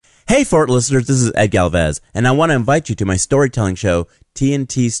Hey, Fort listeners, this is Ed Galvez, and I want to invite you to my storytelling show,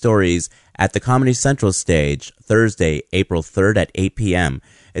 TNT Stories, at the Comedy Central stage, Thursday, April 3rd at 8 p.m.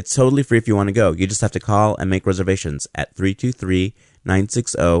 It's totally free if you want to go. You just have to call and make reservations at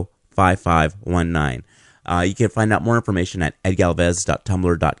 323-960-5519. You can find out more information at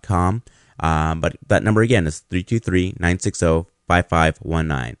edgalvez.tumblr.com, but that number again is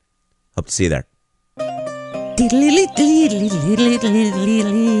 323-960-5519. Hope to see you there.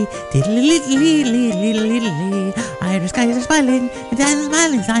 Irish guys are smiling, and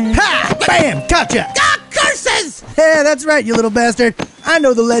I'm smiling. Ha! Bam! Gotcha! Curses! Yeah, that's right, you little bastard. I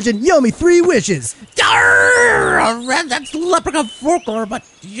know the legend. You owe me 3 wishes. That's leprechaun folklore, but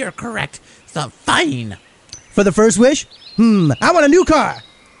you're correct. So fine. For the first wish? I want a new car.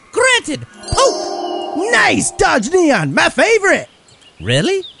 Granted. Poof! Nice! Dodge Neon, my favorite.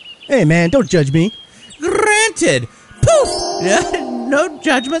 Really? Hey, man, don't judge me. Granted. Poof! No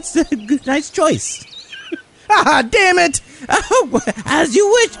judgments. Nice choice. Ah, damn it! Oh, as you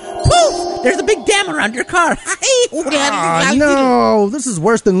wish. Poof! There's a big dam around your car. Oh, no. This is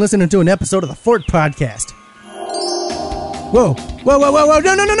worse than listening to an episode of the Fort Podcast. Whoa.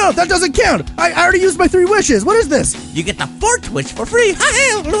 No. That doesn't count. I already used my 3 wishes. What is this? You get the 4th wish for free.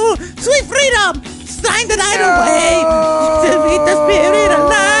 Sweet freedom. Sign the night away. To meet the spirit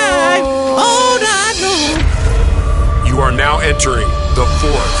alive. Oh, no. You are now entering the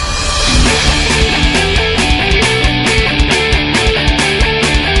Fort.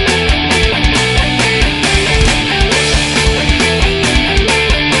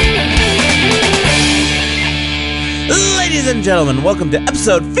 Ladies and gentlemen, welcome to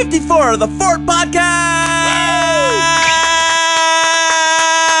episode 54 of the Fort Podcast!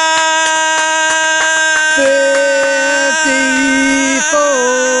 54!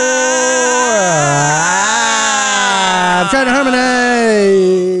 I'm trying to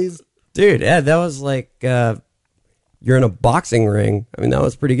harmonize. Dude, Ed, that was like you're in a boxing ring. I mean, that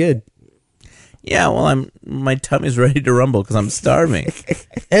was pretty good. Yeah, well, my tummy's ready to rumble because I'm starving.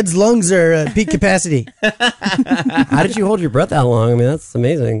 Ed's lungs are at peak capacity. How did you hold your breath that long? I mean, that's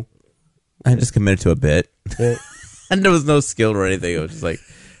amazing. I just committed to a bit. Yeah. And there was no skill or anything. It was just like,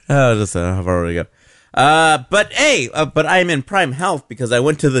 how far to go? But I'm in prime health because I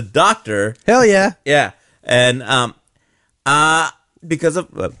went to the doctor. Hell yeah. Yeah. And because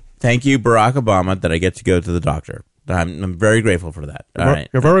of, thank you, Barack Obama, that I get to go to the doctor. I'm very grateful for that. All right.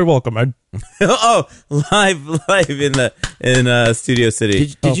 You're very welcome, Ed. Oh, live in Studio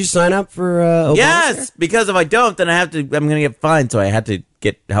City. Did you sign up for Obamacare? Yes, because if I don't, then I'm going to get fined. So I had to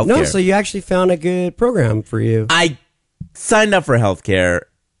get health care. No, so you actually found a good program for you. I signed up for health care,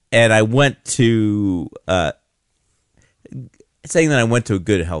 and I went to saying that I went to a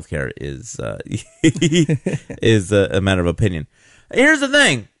good health care is is a matter of opinion. Here's the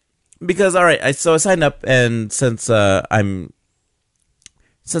thing. Because I signed up, and since I'm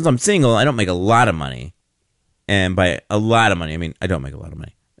single, I don't make a lot of money, and by a lot of money, I mean I don't make a lot of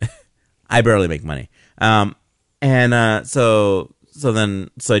money. I barely make money, so I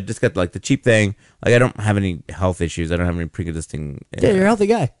just got like the cheap thing. Like I don't have any health issues. I don't have any pre-existing. Yeah, you're a healthy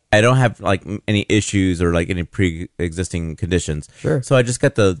guy. I don't have like any issues or like any pre-existing conditions. Sure. So I just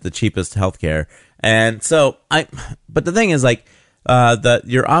got the cheapest health care, and so but the thing is like. That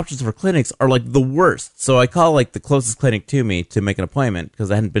your options for clinics are like the worst. So I call like the closest clinic to me to make an appointment because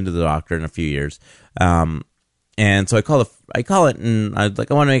I hadn't been to the doctor in a few years. And so I call it and I was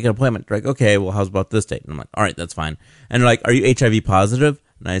like, I want to make an appointment. They're like, okay, well, how's about this date? And I'm like, all right, that's fine. And they're like, are you HIV positive?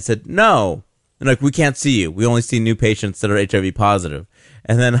 And I said, no. And like, we can't see you. We only see new patients that are HIV positive.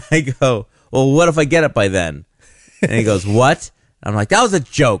 And then I go, well, what if I get it by then? And he goes, what? And I'm like, that was a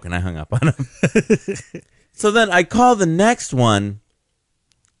joke. And I hung up on him. So then I call the next one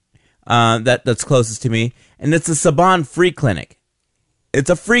that's closest to me, and it's a Saban free clinic.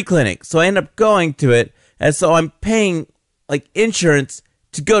 It's a free clinic, so I end up going to it, and so I'm paying like insurance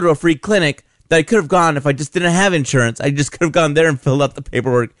to go to a free clinic that I could have gone if I just didn't have insurance. I just could have gone there and filled out the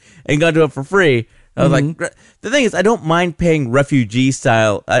paperwork and gone to it for free. I was like, the thing is, I don't mind paying refugee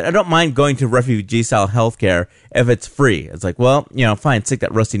style. I don't mind going to refugee style healthcare if it's free. It's like, well, fine, stick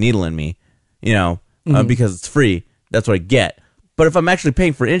that rusty needle in me, because it's free. That's what I get. But if I'm actually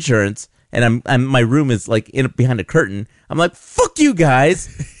paying for insurance and my room is like behind a curtain, I'm like, fuck you guys.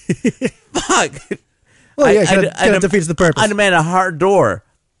 Fuck. Well, yeah, kind of defeats the purpose. I demand a hard door.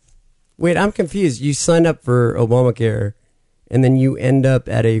 Wait, I'm confused. You signed up for Obamacare, and then you end up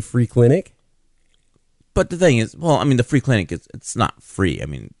at a free clinic? But the thing is, well, I mean, the free clinic it's not free. I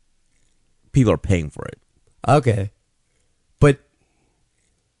mean, people are paying for it. Okay. But,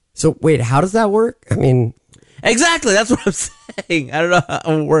 so wait, how does that work? I mean, Exactly. That's what I'm saying. I don't know how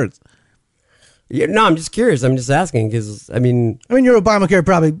it works. Yeah, no, I'm just curious. I'm just asking because, I mean, your Obamacare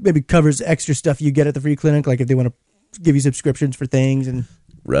probably maybe covers extra stuff you get at the free clinic, like if they want to give you subscriptions for things and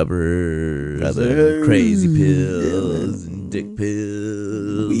Rubbers. And crazy pills, and dick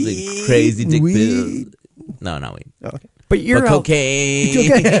pills, and crazy dick pills. No, not weed. Oh, okay. but you're But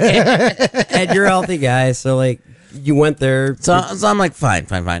cocaine. Ed, you're a healthy guy, so like you went there. So I'm like, fine.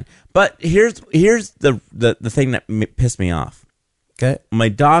 But here's the thing that pissed me off. Okay. My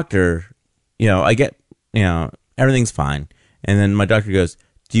doctor, I get, everything's fine. And then my doctor goes,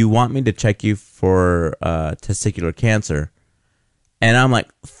 do you want me to check you for testicular cancer? And I'm like,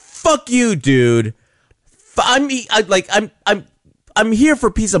 fuck you, dude. I'm here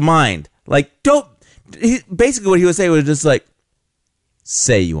for peace of mind. Like, basically what he was saying was just like,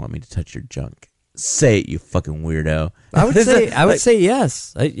 say you want me to touch your junk. Say it, you fucking weirdo. I would say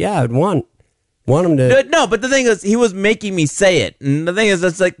yes. I'd want him to. No, but the thing is, he was making me say it, and the thing is,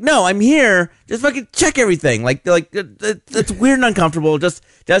 it's like, no, I'm here. Just fucking check everything. Like it's weird and uncomfortable. Just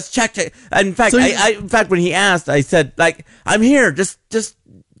check. And in fact, in fact, when he asked, I said, like, I'm here. Just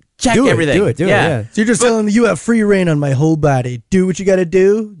check everything. Do it. Yeah. So you're just telling me you have free reign on my whole body. Do what you got to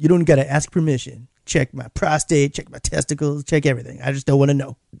do. You don't got to ask permission. Check my prostate. Check my testicles. Check everything. I just don't want to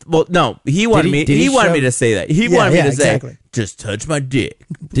know. Well, no, he wanted me. He wanted me to say that. He wanted me to say, just touch my dick.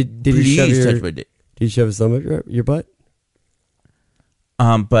 Did Please he shove touch my dick. Did you shove some of your butt?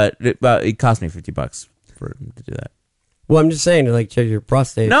 But it cost me $50 for him to do that. Well, I'm just saying to like check your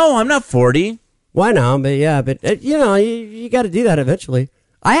prostate. No, I'm not 40. Why not? But yeah, you got to do that eventually.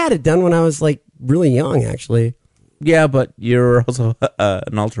 I had it done when I was like really young, actually. Yeah, but you're also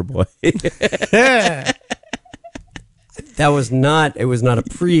an altar boy. It was not a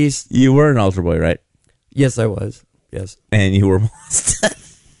priest. You were an altar boy, right? Yes, I was. Yes. And you were molested.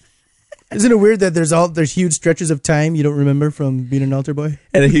 Isn't it weird that there's huge stretches of time you don't remember from being an altar boy?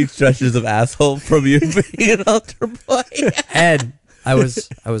 And huge stretches of asshole from you being an altar boy. Ed, I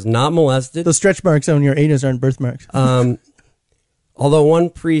was not molested. Those stretch marks on your anus aren't birthmarks. Although one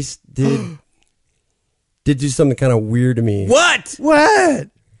priest did do something kind of weird to me. What?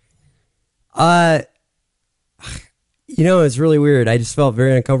 It's really weird. I just felt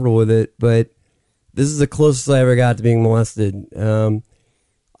very uncomfortable with it, but this is the closest I ever got to being molested.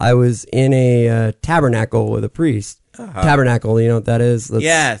 I was in a tabernacle with a priest. Uh-huh. Tabernacle, you know what that is?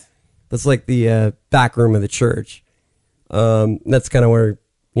 Yes. That's like the back room of the church. That's kind of where,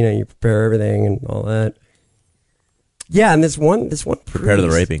 you prepare everything and all that. Yeah, and this one priest, prepare to the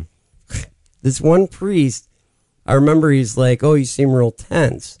raping. This one priest, I remember he's like, "Oh, you seem real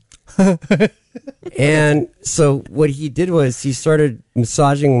tense." And so what he did was he started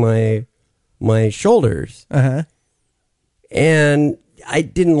massaging my shoulders. Uh-huh. And I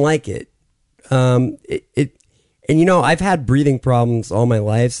didn't like it. And I've had breathing problems all my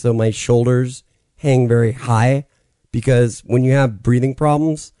life, so my shoulders hang very high because when you have breathing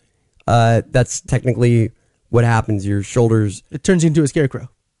problems, that's technically what happens. Your shoulders, it turns you into a scarecrow.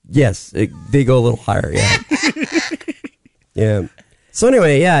 Yes, they go a little higher. Yeah. Yeah. So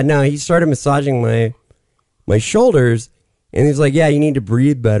anyway, he started massaging my shoulders, and he's like, "Yeah, you need to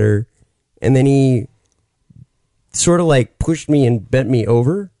breathe better." And then he sort of like pushed me and bent me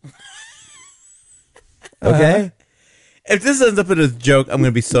over. Okay. If this ends up in a joke, I'm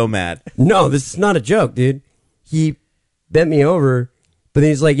gonna be so mad. No, this is not a joke, dude. He bent me over, but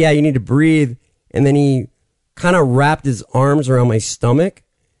then he's like, "Yeah, you need to breathe." And then he kind of wrapped his arms around my stomach,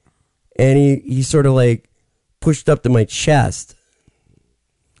 and he sort of like pushed up to my chest.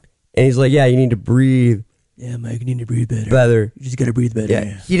 And he's like, "Yeah, you need to breathe." Yeah, Mike, you need to breathe better. You just got to breathe better.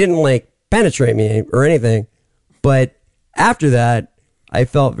 Yeah. He didn't like penetrate me or anything. But after that, I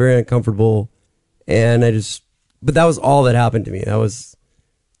felt very uncomfortable. And but that was all that happened to me. That was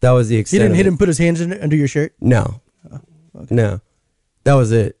the extent. He didn't hit him, put his hands under your shirt? No. Oh, okay. No. That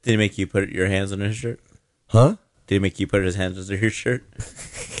was it. Did he make you put your hands under his shirt? Huh? Did he make you put his hands under your shirt?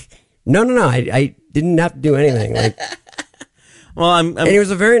 No. I didn't have to do anything. Like, well, and he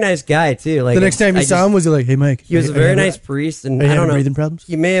was a very nice guy too. Like the next time you saw him, was he like, "Hey, Mike"? He was a very nice priest, and I don't know. Breathing problems?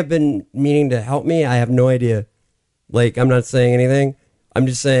 He may have been meaning to help me. I have no idea. Like, I'm not saying anything. I'm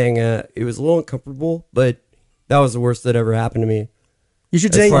just saying it was a little uncomfortable, but that was the worst that ever happened to me. You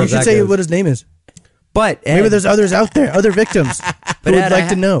should say what his name is. But Ed, maybe there's others out there, other victims who would like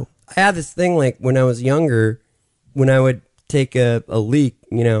to know. I had this thing like when I was younger, when I would take a leak,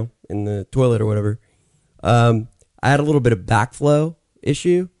 in the toilet or whatever. I had a little bit of backflow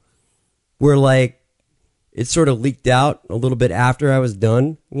issue where like it sort of leaked out a little bit after I was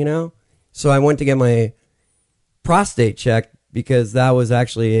done, So I went to get my prostate checked because that was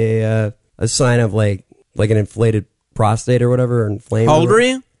actually a sign of like like an inflated prostate or whatever, or inflamed. How old were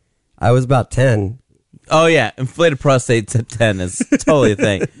you? I was about 10. Oh, yeah. Inflated prostates at 10 is totally a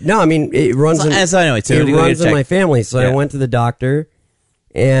thing. No, I mean, it runs So anyway, so it you go runs get in my checked. family. So I Yeah. went to the doctor,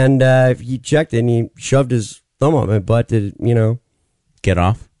 and he checked it, and he shoved his thumb up my butt to, Get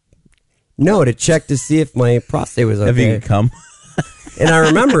off. no, to check to see if my prostate was If you okay. can come. And I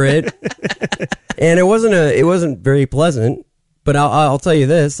remember it, and it wasn't very pleasant. But I'll tell you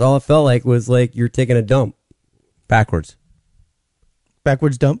this: all it felt like was like you're taking a dump. Backwards.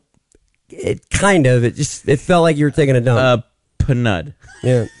 Backwards dump. It felt like you were taking a dump. Panud.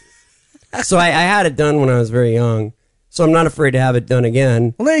 Yeah. So I had it done when I was very young. So I'm not afraid to have it done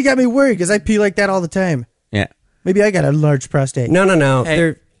again. Well, now you got me worried because I pee like that all the time. Yeah. Maybe I got a large prostate. No.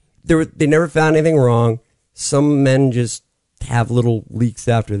 Hey. They never found anything wrong. Some men just have little leaks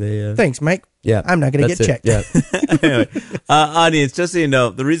after they. Thanks, Mike. Yeah. I'm not going to that's get it. checked. Yeah. Anyway, audience, just so you know,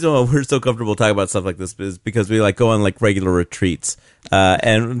 the reason why we're so comfortable talking about stuff like this is because we like go on like regular retreats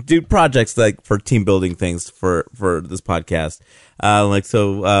and do projects like for team building things for this podcast.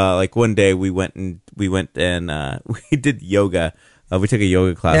 Like one day we went and we did yoga. We took a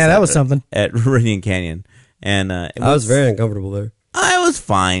yoga class. Yeah, that was something at Meridian Canyon, and I was very uncomfortable there. I was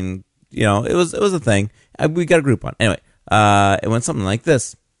fine. It was a thing. We got a group on anyway. It went something like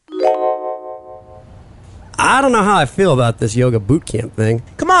this. I don't know how I feel about this yoga boot camp thing.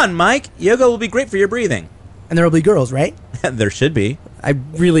 Come on, Mike. Yoga will be great for your breathing. And there will be girls, right? There should be. I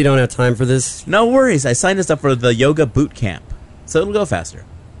really don't have time for this. No worries. I signed us up for the yoga boot camp, so it'll go faster.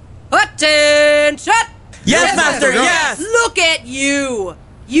 Attention! Yes, Master, yes! Look at you!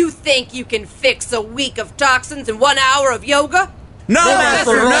 You think you can fix a week of toxins in 1 hour of yoga? No,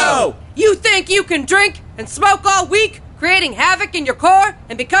 Master, no! You think you can drink and smoke all week, creating havoc in your core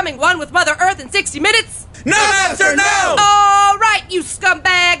and becoming one with Mother Earth in 60 minutes? No, Master, no! All right, you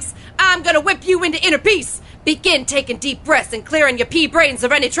scumbags! I'm gonna whip you into inner peace. Begin taking deep breaths and clearing your pea brains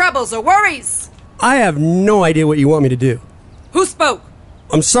of any troubles or worries. I have no idea what you want me to do. Who spoke?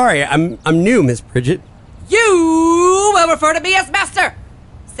 I'm sorry. I'm new, Miss Bridget. You will refer to me as Master.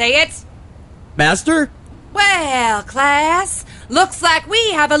 Say it. Master? Well, class, looks like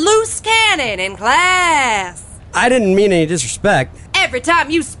we have a loose cannon in class. I didn't mean any disrespect. Every time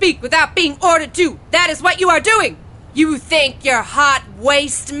you speak without being ordered to, that is what you are doing. You think you're hot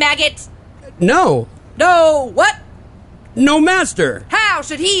waste, maggot? No. No, what? No, Master. How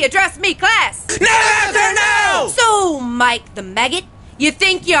should he address me, class? No, Master, no! So, Mike the maggot, you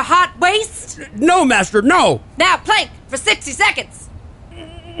think you're hot waste? No, Master, no. Now plank for 60 seconds.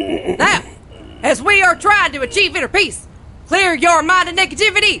 Now, as we are trying to achieve inner peace, clear your mind of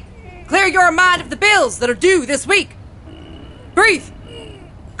negativity. Clear your mind of the bills that are due this week. Breathe.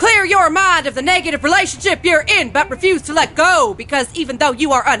 Clear your mind of the negative relationship you're in but refuse to let go because even though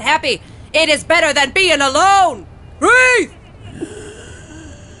you are unhappy, it is better than being alone. Breathe.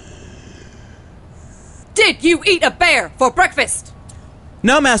 Did you eat a bear for breakfast?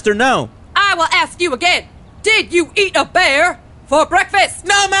 No, Master, no! I will ask you again. Did you eat a bear for breakfast?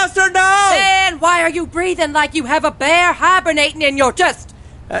 No, Master, no! Then why are you breathing like you have a bear hibernating in your chest?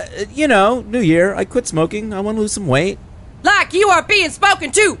 New Year, I quit smoking. I want to lose some weight. Like you are being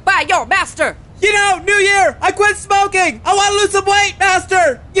spoken to by your master. New Year, I quit smoking. I want to lose some weight,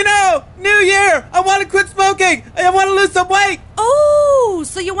 Master. New Year, I want to quit smoking. I want to lose some weight. Oh,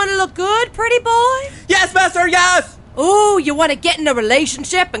 so you want to look good, pretty boy? Yes, Master, yes. Oh, you want to get in a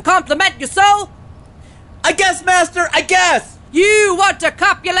relationship and compliment your soul? I guess, Master, I guess. You want to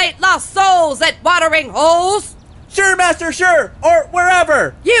copulate lost souls at watering holes? Sure, Master, sure. Or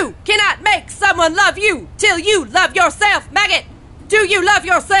wherever. You cannot make someone love you till you love yourself, maggot. Do you love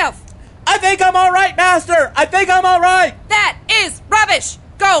yourself? I think I'm all right, Master. I think I'm all right. That is rubbish.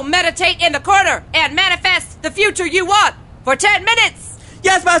 Go meditate in the corner and manifest the future you want for 10 minutes.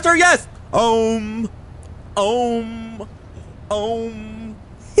 Yes, Master, yes. Om. Om.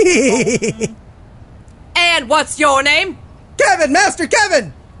 And what's your name? Kevin, Master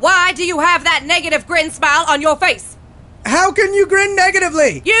Kevin! Why do you have that negative grin smile on your face? How can you grin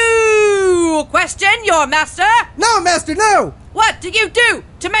negatively? You question your master? No, Master, no! What do you do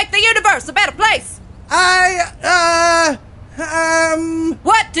to make the universe a better place?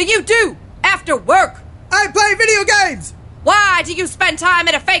 What do you do after work? I play video games! Why do you spend time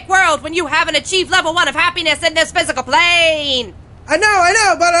in a fake world when you haven't achieved level 1 of happiness in this physical plane? I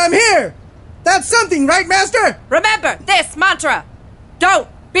know, but I'm here! That's something, right, Master? Remember this mantra. Don't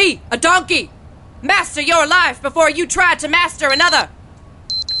be a donkey. Master your life before you try to master another.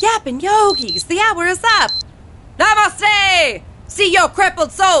 Yapping yogis, the hour is up. Namaste! See your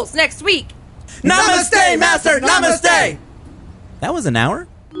crippled souls next week. Namaste, Master, namaste. That was an hour?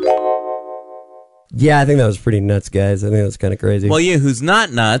 Yeah, I think that was pretty nuts, guys. I think that was kind of crazy. Well, you who's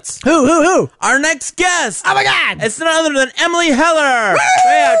not nuts. Who? Our next guest. Oh my God! It's none other than Emily Heller.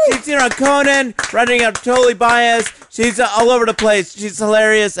 Yeah, she's here on Conan, running out Totally Biased. She's all over the place. She's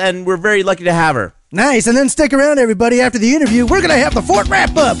hilarious, and we're very lucky to have her. Nice, and then stick around, everybody. After the interview, we're gonna have the Fort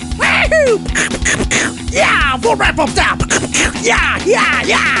wrap up. Woohoo! Yeah, Fort wrap up top. Yeah.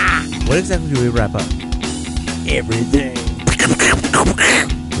 What exactly do we wrap up? Everything.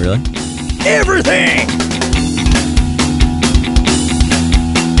 Really? Everything.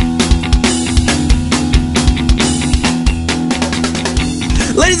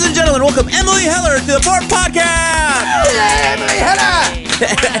 Ladies and gentlemen, welcome Emily Heller to the Fort Podcast. Yeah, Emily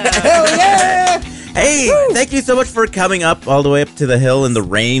Heller. Hell yeah! Hey, thank you so much for coming up all the way up to the hill in the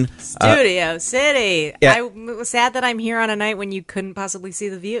rain. Studio City. yeah. I was sad that I'm here on a night when you couldn't possibly see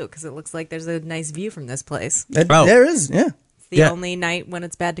the view because it looks like there's a nice view from this place. Oh. There is, yeah. It's the only night when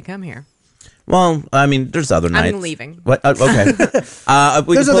it's bad to come here. Well, I mean, there's other nights. I'm leaving. What? Okay. There's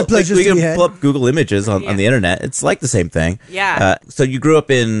other pleasures we to can be had. pull up Google Images on the internet. It's like the same thing. Yeah. So you grew up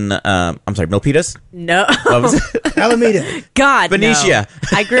in, I'm sorry, Milpitas? No. What was it? Alameda. God, Benicia.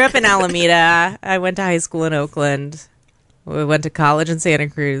 no. I grew up in Alameda. I went to high school in Oakland. We went to college in Santa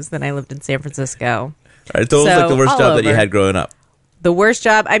Cruz. Then I lived in San Francisco. All right, so it was like the worst all job that you over. had growing up. The worst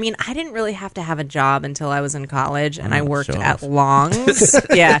job. I mean, I didn't really have to have a job until I was in college, and I worked show at off. Long's.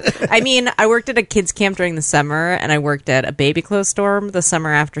 Yeah. I mean, I worked at a kids camp during the summer, and I worked at a baby clothes store the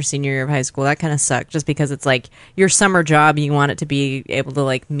summer after senior year of high school. That kind of sucked just because it's like your summer job. You want it to be able to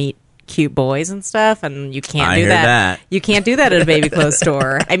like meet cute boys and stuff, and you can't I do hear that. You can't do that at a baby clothes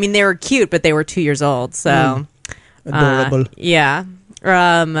store. I mean, they were cute, but they were 2 years old. So Adorable. yeah.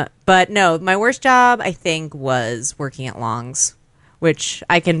 But no, my worst job I think was working at Long's, which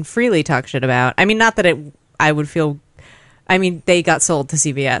I can freely talk shit about. I mean, not that I would feel. I mean, they got sold to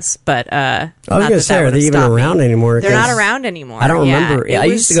CVS, but I was going to say, are they even around anymore? They're not 'Cause around anymore. I don't Yeah, remember. it I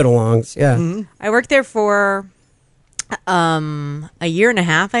used to go to Long's. Yeah. I worked there for a year and a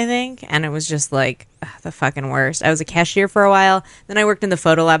half, I think, and it was just like the fucking worst. I was a cashier for a while, then I worked in the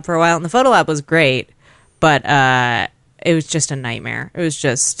photo lab for a while, and the photo lab was great, but it was just a nightmare. It was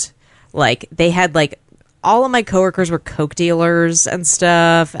just like they had like all of my coworkers were coke dealers and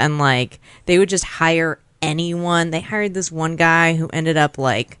stuff, and like they would just hire anyone. They hired this one guy who ended up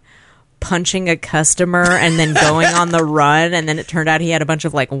like punching a customer and then going on the run, and then it turned out he had a bunch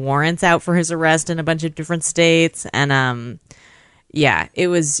of like warrants out for his arrest in a bunch of different states. And yeah, it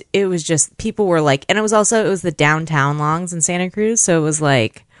was just people were like, and it was the downtown Long's in Santa Cruz, so it was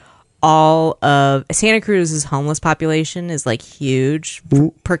like all of Santa Cruz's homeless population is like huge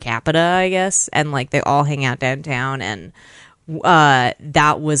per capita, I guess, and like they all hang out downtown, and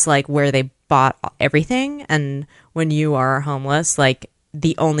that was like where they bought everything. And when you are homeless, like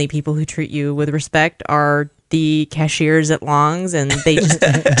the only people who treat you with respect are the cashiers at Long's, and they just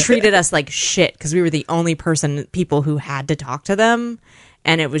treated us like shit because we were the only people who had to talk to them,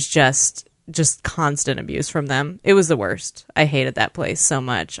 and it was just constant abuse from them. It was the worst. I hated that place so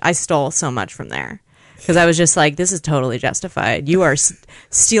much. I stole so much from there because I was just like, this is totally justified. You are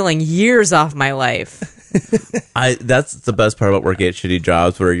stealing years off my life. That's the best part about working at shitty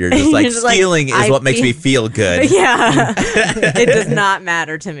jobs, where you're just like, You're just like, stealing is what makes me feel good. Yeah. It does not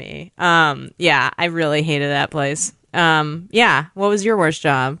matter to me. Yeah, I really hated that place. Yeah. What was your worst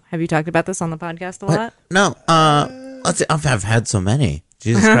job? Have you talked about this on the podcast a lot? No, let's see. I've had so many.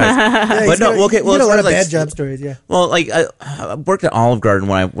 Jesus Christ! Yeah, But no, okay. Well, you as got a far lot as, of like, bad job stories, yeah. Well, like I worked at Olive Garden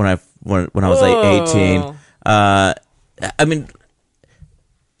when I was like 18. I mean,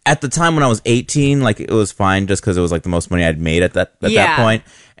 at the time when I was 18, like it was fine just because it was like the most money I'd made at that point.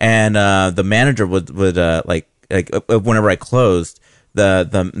 And the manager would like whenever I closed,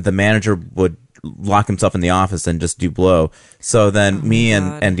 the manager would lock himself in the office and just do blow. So then me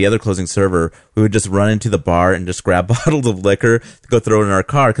and the other closing server, we would just run into the bar and just grab bottles of liquor to go throw it in our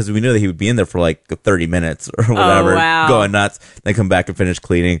car because we knew that he would be in there for like 30 minutes or whatever, wow. going nuts. Then come back and finish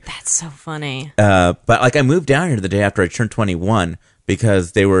cleaning. That's so funny. But like I moved down here the day after I turned 21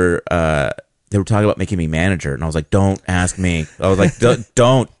 because they were talking about making me manager, and I was like, "Don't ask me." I was like,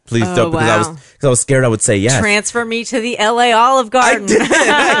 "Don't, please don't," because I was scared I would say yes. Transfer me to the LA Olive Garden.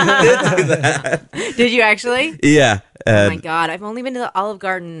 I did do that. Did you actually? Yeah. Oh my God, I've only been to the Olive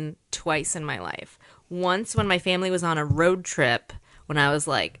Garden twice in my life. Once when my family was on a road trip when I was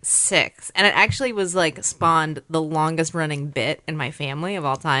like 6, and it actually was like spawned the longest running bit in my family of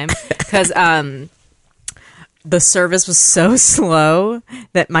all time because the service was so slow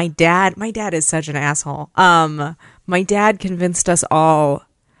that my dad is such an asshole. My dad convinced us all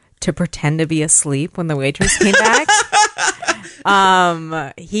to pretend to be asleep when the waitress came back.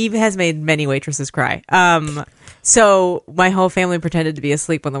 He has made many waitresses cry. So my whole family pretended to be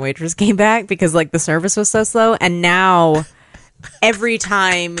asleep when the waitress came back because like the service was so slow. And now every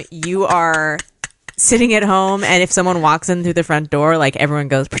time you are sitting at home and if someone walks in through the front door, like everyone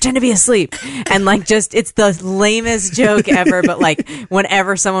goes, pretend to be asleep. And like just, it's the lamest joke ever. But like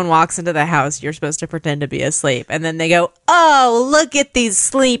whenever someone walks into the house, you're supposed to pretend to be asleep. And then they go, oh, look at these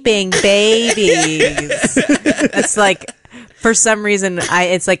sleeping babies. That's like, for some reason,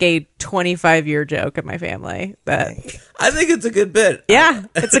 it's like a 25-year joke in my family. But I think it's a good bit. Yeah,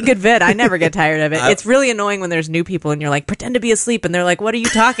 it's a good bit. I never get tired of it. It's really annoying when there's new people and you're like, pretend to be asleep. And they're like, what are you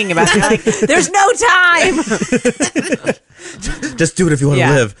talking about? And you're like, there's no time. Just do it if you want to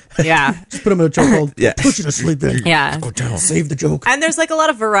live. Yeah. Just put him in a chokehold. Yeah. Put you to sleep then. Yeah. Go down. Save the joke. And there's like a lot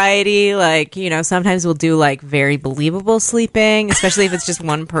of variety. Like, you know, sometimes we'll do like very believable sleeping, especially if it's just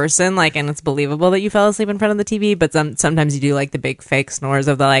one person, like, and it's believable that you fell asleep in front of the TV. But sometimes you do like the big fake snores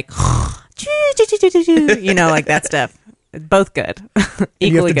of the like, you know, like that stuff. Both good. And Equally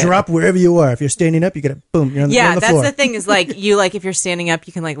you have to good. drop wherever you are. If you're standing up, you gotta boom. You're on the, Yeah, you're on the that's floor. the thing is like you like if you're standing up,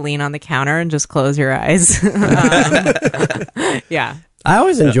 you can like lean on the counter and just close your eyes. Yeah. I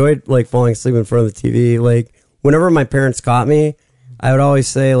always enjoyed like falling asleep in front of the TV. Like whenever my parents caught me, I would always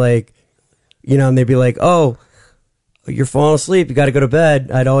say like, you know, and they'd be like, "Oh, you're falling asleep. You got to go to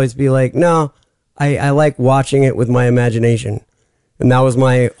bed." I'd always be like, "No, I like watching it with my imagination," and that was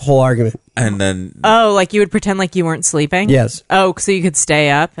my whole argument. And then Oh, like you would pretend like you weren't sleeping? Yes. Oh, so you could stay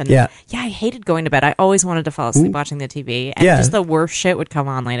up and Yeah. Yeah, I hated going to bed. I always wanted to fall asleep watching the TV, and Yeah. just the worst shit would come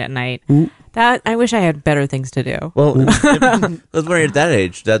on late at night. That I wish I had better things to do. well, because when you're at that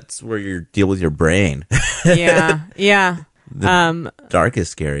age, that's where you deal with your brain. Yeah, yeah. Dark is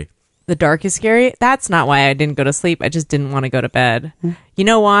scary. The dark is scary. That's not why I didn't go to sleep. I just didn't want to go to bed. You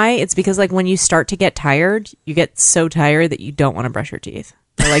know why? It's because like when you start to get tired, you get so tired that you don't want to brush your teeth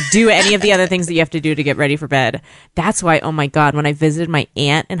or like do any of the other things that you have to do to get ready for bed. That's why, oh my God, when I visited my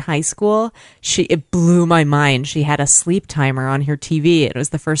aunt in high school, it blew my mind. She had a sleep timer on her TV. It was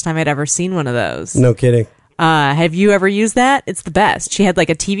the first time I'd ever seen one of those. No kidding. Have you ever used that? It's the best. She had like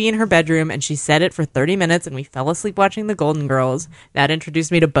a TV in her bedroom and she set it for 30 minutes and we fell asleep watching The Golden Girls. That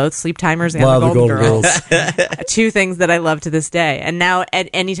introduced me to both Sleep Timers and Love The Golden The Golden Girls. Two things that I love to this day. And now at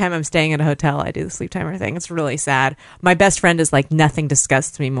any time I'm staying at a hotel, I do the Sleep Timer thing. It's really sad. My best friend is like, nothing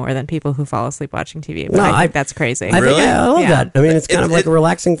disgusts me more than people who fall asleep watching TV. But No, I think that's crazy. I Really? love Yeah. that. I mean, it's kind of like a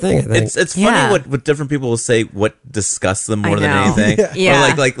relaxing thing. I think. It's funny Yeah. what different people will say. What disgusts them more I than know. anything.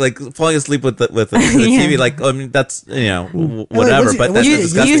 Yeah. Or like falling asleep with the Yeah. TV. Like I mean, that's whatever. once you- But once that's you-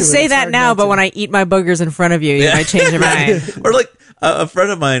 disgusting. You It's say that hard now, not but to. when I eat my boogers in front of you, you might change your mind. Or like a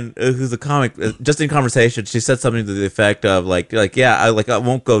friend of mine who's a comic, just in conversation, she said something to the effect of like yeah, I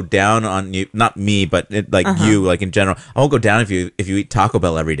won't go down on you, not me, but you, like in general. I won't go down if you eat Taco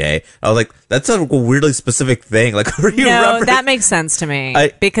Bell every day. I was like, that's a weirdly specific thing. Like, what are you No, referencing? that makes sense to me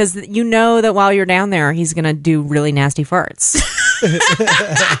because I- you know that while you're down there, he's gonna do really nasty farts,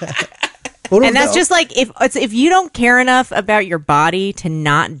 Well, and that's no. just like if you don't care enough about your body to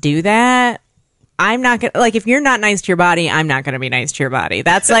not do that. I'm not gonna like if you're not nice to your body, I'm not gonna be nice to your body.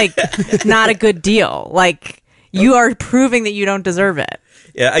 That's like not a good deal. Like you are proving that you don't deserve it.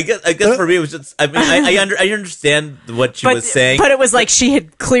 Yeah, I guess for me it was just. I mean, I understand what she was saying, but it was like she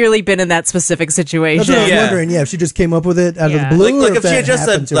had clearly been in that specific situation. That's what I was Yeah. wondering. Yeah, if she just came up with it out Yeah. of the blue, like or if she that had just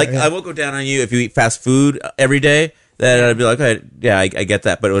happened said to like her, yeah. I won't go down on you if you eat fast food every day, then I'd be like, okay, yeah, I get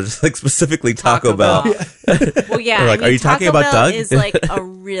that. But it was just like specifically Taco Bell. Well, yeah. Or like, I mean, are you talking Taco about Bell Doug? is like a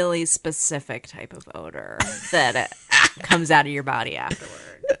really specific type of odor that comes out of your body afterward.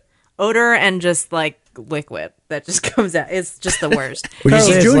 Odor and just like liquid that just comes out. It's just the worst. Would you Carl's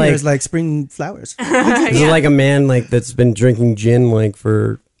say it's Jr. like, is like spring flowers. is it like a man like that's been drinking gin like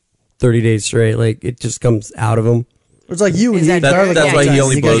for 30 days straight? Like it just comes out of him. It's like you and Is you that eat true? garlic. That's all why the he time.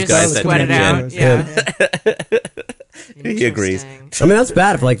 only You blows just guys that sweat it drink out. gin. He agrees. Interesting. I mean, that's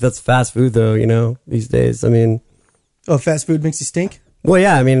bad if like that's fast food though. You know, these days. I mean, Oh, fast food makes you stink? well,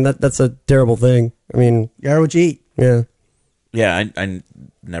 yeah. I mean, that's a terrible thing. I mean, You are what you eat. yeah. Yeah, I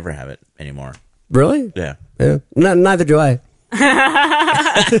never have it anymore. Really? Yeah. Yeah. Neither do I.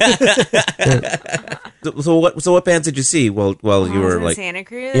 So what bands did you see while you I was were in like? Santa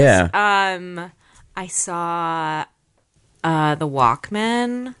Cruz. Yeah. I saw the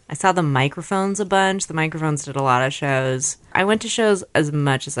Walkmen. I saw the Microphones a bunch. The Microphones did a lot of shows. I went to shows as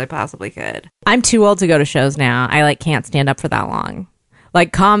much as I possibly could. I'm too old to go to shows now. I like can't stand up for that long.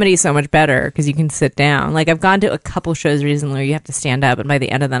 Like comedy's so much better because you can sit down. Like I've gone to a couple shows recently where you have to stand up, and by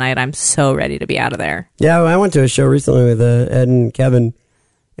the end of the night, I'm so ready to be out of there. Yeah, I went to a show recently with Ed and Kevin,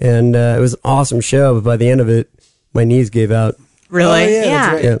 and it was an awesome show. But by the end of it, my knees gave out. Really? Oh, yeah,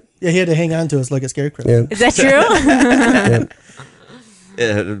 that's right. Yeah. Yeah, he had to hang on to us like a scarecrow. Yeah. Is that true?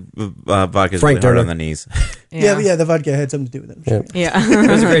 Vodka's Frank really hard Turner. on the knees. Yeah, the vodka had something to do with it. I'm sure. Yeah. Yeah. It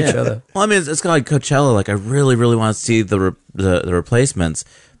was a great show, though. Well, I mean, it's kind of like Coachella. Like, I really, really want to see the replacements,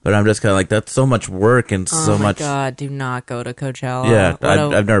 but I'm just kind of like, that's so much work and so Oh my much. God, do not go to Coachella. Yeah,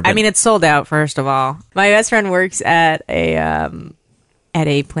 What I've never been. I mean, it's sold out, first of all. My best friend works at a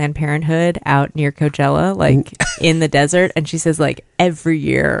Planned Parenthood out near Coachella, like in the desert, and she says like every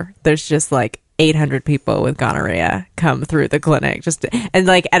year there's just like 800 people with gonorrhea come through the clinic, and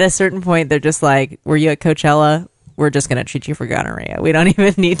like at a certain point they're just like, were you at Coachella? We're just gonna treat you for gonorrhea. We don't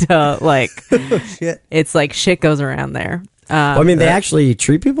even need to like. Shit. It's like shit goes around there. Well, I mean, they actually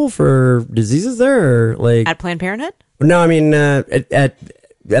treat people for diseases there, or like At Planned Parenthood? no, I mean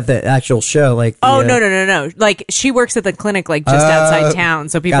at the actual show, like Oh, no. Like, she works at the clinic, like, just outside town.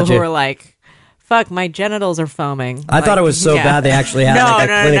 So people gotcha. who are like, fuck, my genitals are foaming. I thought it was so bad they actually had like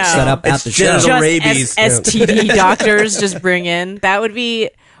a clinic set up at It's the show. genital Just rabies. STD doctors just bring in. That would be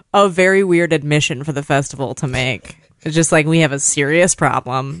a very weird admission for the festival to make. It's just like, we have a serious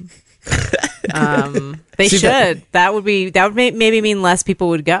problem. They See, should. That would maybe mean less people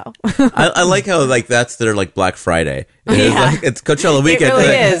would go. I like how like that's their like Black Friday. It's Yeah. like it's Coachella weekend. really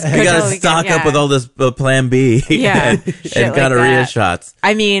Like, is. You Coachella gotta weekend, stock up yeah. with all this Plan B. Yeah, and, shit and like gonorrhea that. shots.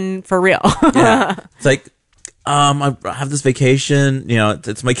 I mean, for real. Yeah. It's like, I have this vacation. You know,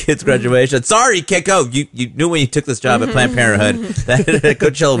 it's my kid's graduation. Sorry, Kiko. You knew when you took this job at Planned Parenthood that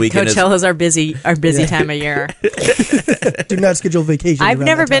Coachella weekend is. Coachella's our busy time of year. Do not schedule vacation. I've around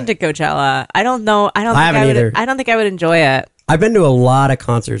never that been time. to Coachella. I don't know. I haven't either. I don't think I would enjoy it. I've been to a lot of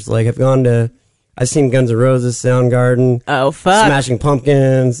concerts. Like I've seen Guns N' Roses, Soundgarden, Oh fuck! Smashing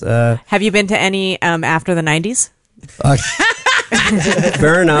Pumpkins. Have you been to any after the 90s?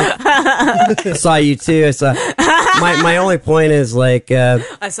 Fair enough. I saw you too. I saw. My only point is like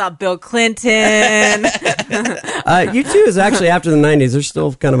I saw Bill Clinton. you too is actually after the 90s. They're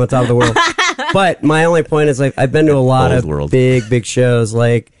still kind of on top of the world. But my only point is like I've been to a lot Old of world. big shows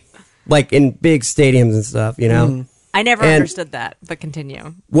like in big stadiums and stuff. You know. I never And- understood that, but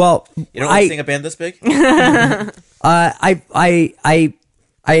continue. Well, You don't want to sing a band this big?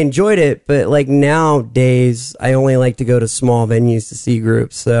 I enjoyed it, but like nowadays, I only like to go to small venues to see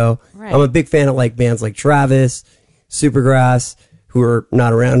groups. So Right. I'm a big fan of like bands like Travis, Supergrass, who are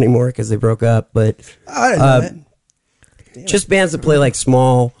not around anymore because they broke up. But I didn't know that. just bands that play like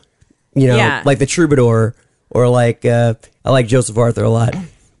small, you know, Yeah. like the Troubadour or like I like Joseph Arthur a lot.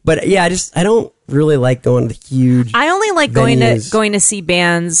 But yeah, I don't really like going to the huge. I only like venues. going to see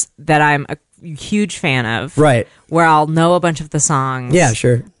bands that I'm a huge fan of. Right. Where I'll know a bunch of the songs. Yeah,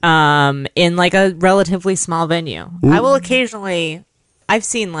 sure. In like a relatively small venue. I will occasionally. I've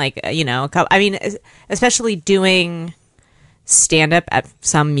seen like a couple. I mean, especially doing stand up at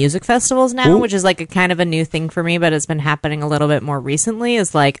some music festivals now, which is like a kind of a new thing for me, but it's been happening a little bit more recently.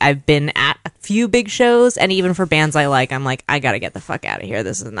 Is like I've been at a few big shows, and even for bands I like, I'm like, I gotta get the fuck out of here.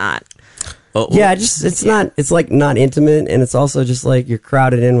 This is not. Oh, Yeah, it's like not intimate, and it's also just like you're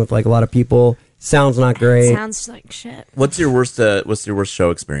crowded in with like a lot of people. Sounds not great. Sounds like shit. What's your worst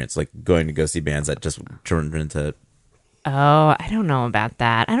show experience? Like going to go see bands that just turned into. Oh, I don't know about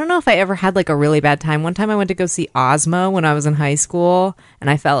that. I don't know if I ever had like a really bad time. One time I went to go see Ozmo when I was in high school and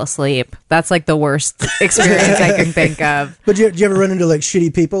I fell asleep. That's like the worst experience I can think of. But do you ever run into like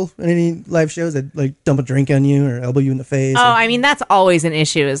shitty people in any live shows that like dump a drink on you or elbow you in the face? Oh, I mean, that's always an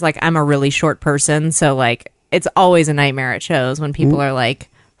issue is like I'm a really short person. So like it's always a nightmare at shows when people are like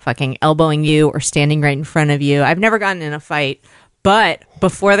fucking elbowing you or standing right in front of you. I've never gotten in a fight. But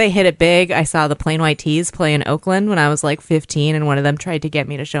before they hit it big, I saw the Plain White Tees play in Oakland when I was like 15, and one of them tried to get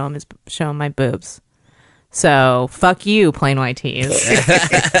me to show him my boobs. So fuck you, Plain White Tees.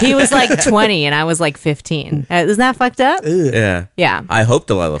 He was like 20 and I was like 15. Isn't that fucked up? Yeah. Yeah. I hope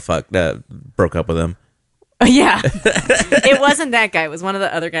Delilah broke up with him. Yeah. It wasn't that guy. It was one of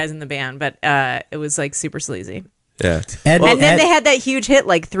the other guys in the band, but it was like super sleazy. Yeah. Ed, And then Ed- they had that huge hit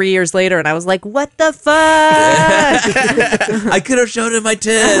like 3 years later, and I was like, what the fuck? I could have showed him my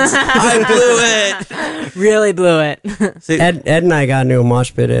tits. I blew it. Really blew it. See, Ed and I got into a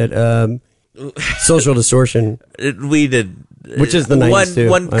mosh pit at Social Distortion. we did, Which is the 90s too,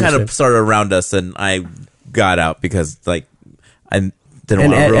 One I kind of understand. started around us, and I got out because like I didn't And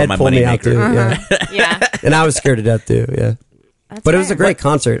want to ruin Ed my pulled money me out too. maker. Yeah. Yeah. And I was scared to death too. Yeah. But it was a great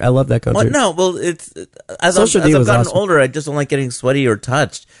concert. I love that concert. It's as Social I've D gotten was awesome. older, I just don't like getting sweaty or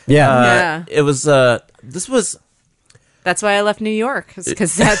touched. Yeah. Yeah. It was this was That's why I left New York,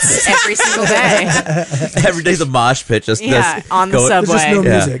 because that's every single day. Every day's a mosh pit. Just on the subway. There's just no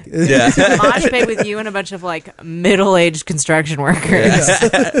music. Yeah. Mosh pit with you and a bunch of like middle-aged construction workers.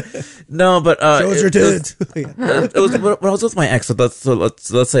 No, but Show us your tits. it was when I was with my ex. So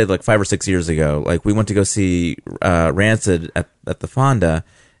let's say like 5 or 6 years ago. Like we went to go see Rancid at the Fonda,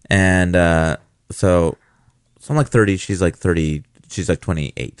 and so I'm like 30. She's like 30. She's like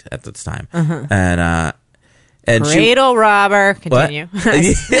 28 at this time, and Cradle robber. Continue.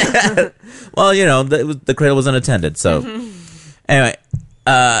 Yeah. Well, the cradle was unattended. So anyway,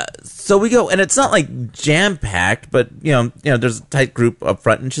 so we go, and it's not like jam packed, but there's a tight group up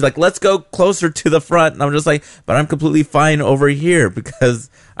front, and she's like, "Let's go closer to the front," and I'm just like, "But I'm completely fine over here because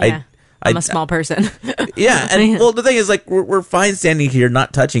I'm a small person." Yeah, and well, the thing is, like, we're fine standing here,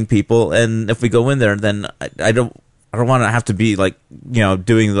 not touching people, and if we go in there, then I don't want to have to be like,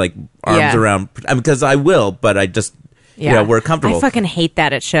 doing like arms around, because I will, but I just, we're comfortable. I fucking hate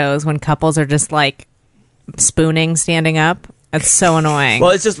that at shows when couples are just like spooning standing up. It's so annoying.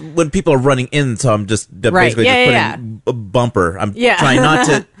 Well, it's just when people are running in, so I'm just basically just putting a bumper. I'm trying not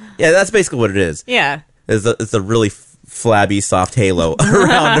to. Yeah, that's basically what it is. Yeah. It's a really flabby, soft halo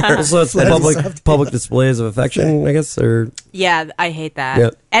around her. So it's public displays of affection, I guess, or... Yeah, I hate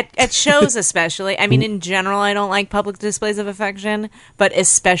that. Yep. At shows especially. I mean, in general, I don't like public displays of affection, but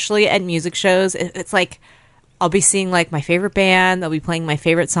especially at music shows, it's like... I'll be seeing like my favorite band, they'll be playing my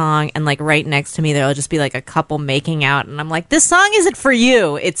favorite song, and like right next to me there'll just be like a couple making out, and I'm like, this song isn't for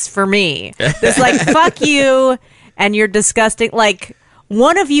you, it's for me. It's like, fuck you, and you're disgusting. Like,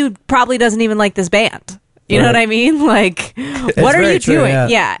 one of you probably doesn't even like this band. You know what I mean? Like, what are you doing?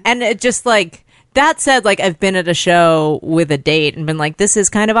 Yeah. And it just like, that said, like, I've been at a show with a date and been like, this is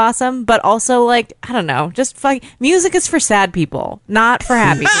kind of awesome, but also like, I don't know, just music is for sad people, not for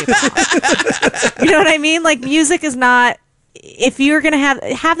happy people. You know what I mean? Like, music is not, if you're going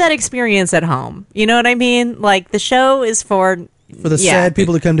to have that experience at home, you know what I mean? Like, the show is for the sad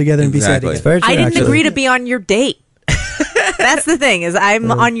people to come together and be sad together. I didn't agree to be on your date. That's the thing, is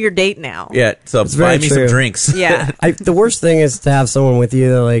I'm on your date now. Yeah, so buy me some drinks. Yeah. The worst thing is to have someone with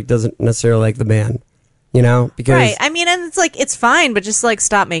you that like doesn't necessarily like the band, because right. I mean, and it's like, it's fine, but just like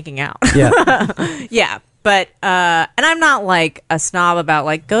stop making out. Yeah. Yeah. But and I'm not like a snob about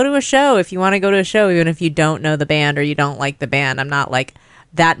like, go to a show if you want to go to a show, even if you don't know the band or you don't like the band. I'm not like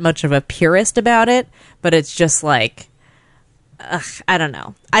that much of a purist about it, but it's just like, I don't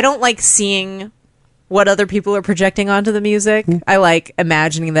know. I don't like seeing what other people are projecting onto the music. I like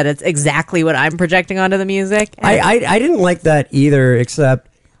imagining that it's exactly what I'm projecting onto the music. I didn't like that either, except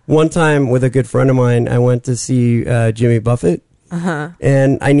one time with a good friend of mine, I went to see Jimmy Buffett,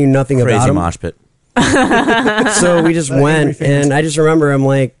 and I knew nothing about him. Crazy mosh pit. So we just went, and I just remember I'm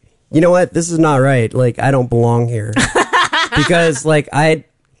like, you know what? This is not right. Like, I don't belong here. Because, like, I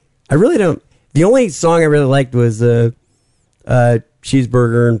really don't... The only song I really liked was Cheeseburger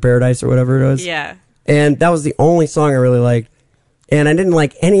in Paradise or whatever it was. Yeah. And that was the only song I really liked. And I didn't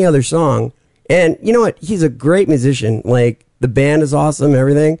like any other song. And you know what? He's a great musician. Like, the band is awesome,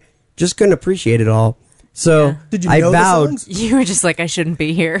 everything. Just couldn't appreciate it all. So Did you I know vowed. the songs? You were just like, I shouldn't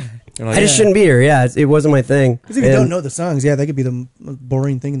be here. I just shouldn't be here. Yeah, it wasn't my thing. Because if you don't know the songs, that could be the most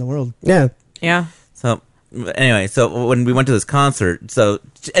boring thing in the world. Yeah. Yeah. So anyway, so when we went to this concert,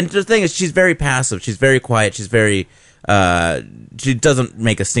 and the thing is, she's very passive. She's very quiet. She's very... she doesn't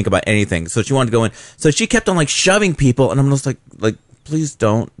make a stink about anything, so she wanted to go in. So she kept on like shoving people, and I'm just like please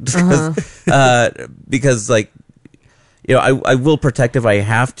don't, because like, I will protect if I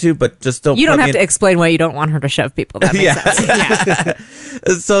have to, but just don't. You don't have to explain why you don't want her to shove people. That makes sense. Yeah.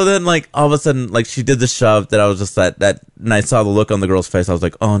 So then, like, all of a sudden, like, she did the shove that I was just that, and I saw the look on the girl's face. I was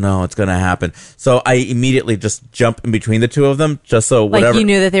like, oh no, it's gonna happen. So I immediately just jumped in between the two of them, just so whatever. Like, you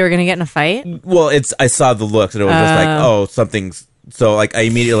knew that they were gonna get in a fight? Well, I saw the looks, and it was just like, oh, something's. So like, I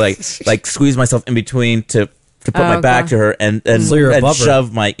immediately like squeezed myself in between to put my back to her and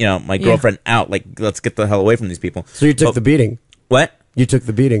shove my my girlfriend out. Like, let's get the hell away from these people. So you took the beating. What? You took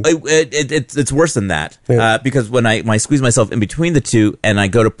the beating. It's worse than that, because when I squeeze myself in between the two and I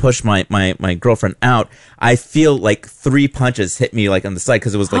go to push my girlfriend out, I feel like 3 punches hit me like on the side,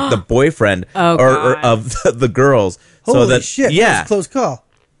 because it was like the boyfriend or of the girls. Holy shit! Yeah, that was a close call.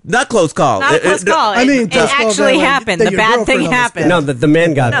 Not close call. Not close call. I mean, it actually happened. The bad thing happened. No, the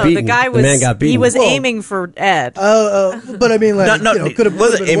man got beaten. The guy was. The man got beaten. He was aiming for Ed. But I mean, like, could have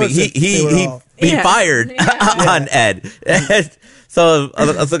wasn't aiming. He fired on Ed. So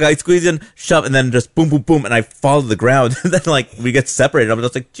I squeeze in, shove, and then just boom, boom, boom, and I fall to the ground. And then like we get separated. I'm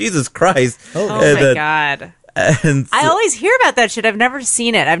just like, Jesus Christ! Oh my God! And I always hear about that shit. I've never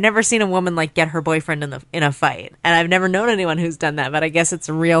seen it. I've never seen a woman like get her boyfriend in a fight, and I've never known anyone who's done that. But I guess it's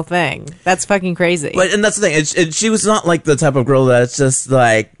a real thing. That's fucking crazy. and that's the thing. She was not like the type of girl that's just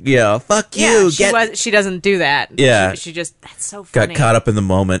like, fuck you. She doesn't do that. Yeah. She just, that's so funny. Got caught up in the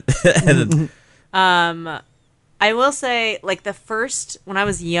moment. I will say, like, when I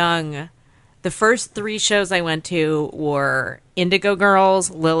was young, the first 3 shows I went to were Indigo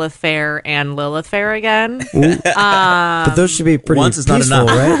Girls, Lilith Fair, and Lilith Fair again. But those should be pretty Once is not peaceful,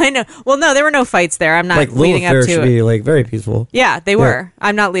 enough. right? I know. Well, no, there were no fights there. I'm not Like leading Lilith up Fair to should it. be like very peaceful. Yeah, they were.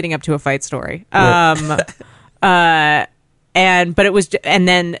 I'm not leading up to a fight story. But it was, and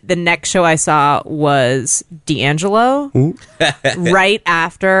then the next show I saw was D'Angelo, right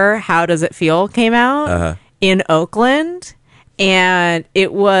after How Does It Feel came out in Oakland, and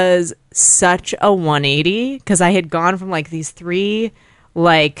it was such a 180 because I had gone from like these 3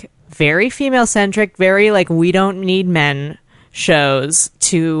 like very female centric, very like we don't need men shows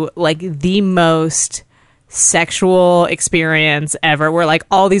to like the most sexual experience ever, where like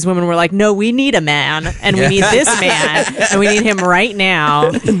all these women were like, no, we need a man, and we need this man, and we need him right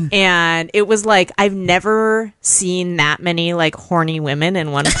now. And it was like, I've never seen that many like horny women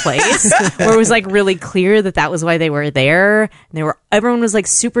in one place, where it was like really clear that was why they were there. And everyone was like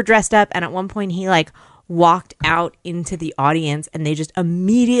super dressed up, and at one point he like walked out into the audience and they just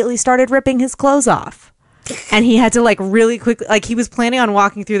immediately started ripping his clothes off. And he had to like really quickly, like he was planning on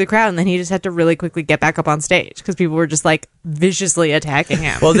walking through the crowd, and then he just had to really quickly get back up on stage because people were just like viciously attacking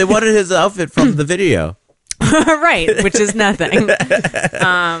him. Well, they wanted his outfit from the video. Right, which is nothing.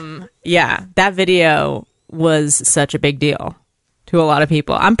 Yeah, that video was such a big deal to a lot of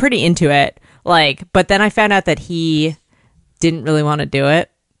people. I'm pretty into it, like, but then I found out that he didn't really want to do it.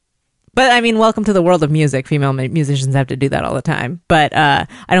 But I mean, welcome to the world of music. Female musicians have to do that all the time. But I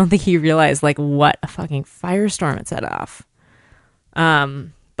don't think he realized like what a fucking firestorm it set off.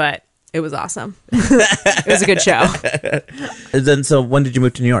 But it was awesome. It was a good show. And then, so when did you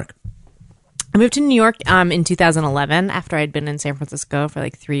move to New York? I moved to New York in 2011 after I'd been in San Francisco for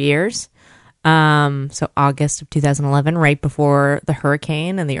like 3 years. So August of 2011, right before the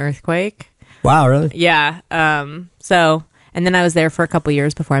hurricane and the earthquake. Wow, really? Yeah. And then I was there for a couple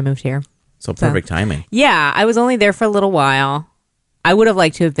years before I moved here. So perfect timing. Yeah, I was only there for a little while. I would have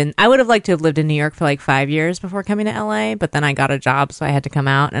liked to have lived in New York for like 5 years before coming to LA, but then I got a job, so I had to come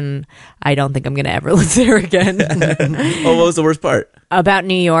out, and I don't think I'm going to ever live there again. Oh, what was the worst part? About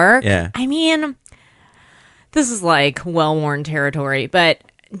New York? Yeah. I mean, this is like well-worn territory, but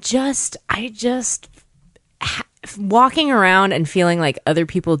walking around and feeling like other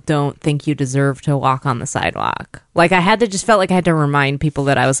people don't think you deserve to walk on the sidewalk. Like felt like I had to remind people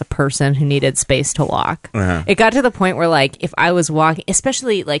that I was a person who needed space to walk. It got to the point where like if I was walking,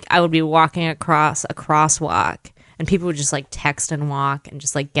 especially like I would be walking across a crosswalk and people would just like text and walk and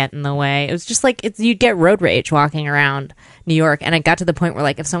just like get in the way. It was just like you'd get road rage walking around New York. And it got to the point where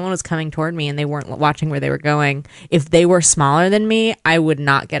like if someone was coming toward me and they weren't watching where they were going, if they were smaller than me, I would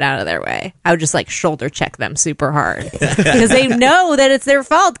not get out of their way. I would just like shoulder check them super hard because they know that it's their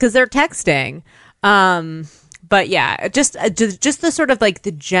fault because they're texting. But yeah, just the sort of like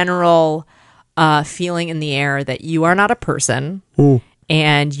the general feeling in the air that you are not a person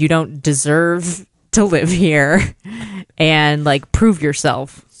and you don't deserve to live here and like prove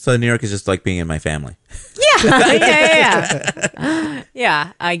yourself. So New York is just like being in my family. Yeah.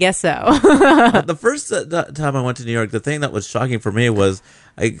 Yeah, I guess so. The first time I went to New York, the thing that was shocking for me was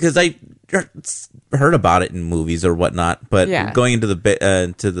because I heard about it in movies or whatnot, but going into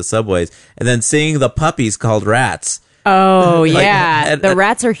the subways and then seeing the puppies called rats. Oh yeah, the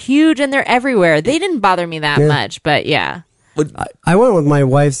rats are huge and they're everywhere. They didn't bother me that much, but yeah. I went with my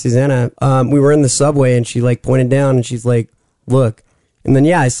wife, Susanna. We were in the subway and she like pointed down and she's like, look. And then,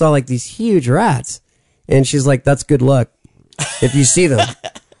 I saw like these huge rats and she's like, that's good luck if you see them.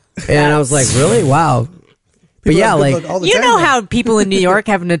 And I was like, really? Wow. But yeah, like, you know how people in New York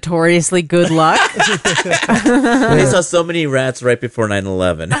have notoriously good luck. I saw so many rats right before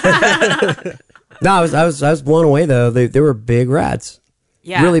 9/11. No, I was blown away though. They were big rats.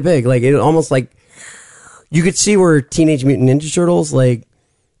 Yeah. Really big. Like it almost like you could see where Teenage Mutant Ninja Turtles like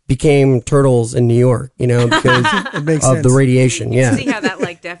became turtles in New York, because It makes of sense. the radiation. You can see how that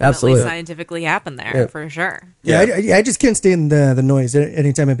like definitely Absolutely. scientifically happened there for sure. Yeah, I just can't stand the noise.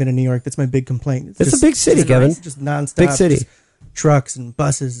 Anytime I've been in New York, that's my big complaint. It's a big city, Kevin. Just nonstop. Big city. Just trucks and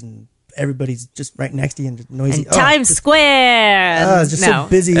buses and everybody's just right next to you and just noisy. And Times Square. It's just so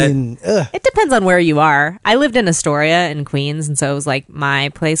busy and. It depends on where you are. I lived in Astoria in Queens, and so it was like my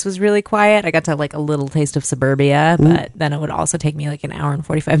place was really quiet. I got to like a little taste of suburbia, but then it would also take me like an hour and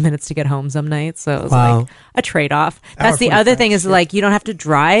 45 minutes to get home some nights. So it was like a trade-off. That's the other thing is like you don't have to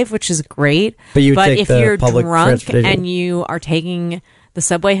drive, which is great. But if you're drunk and you are taking the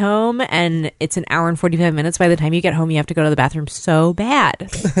subway home and it's an hour and 45 minutes, by the time you get home, you have to go to the bathroom so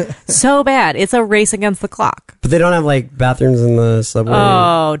bad. So bad. It's a race against the clock. But they don't have like bathrooms in the subway.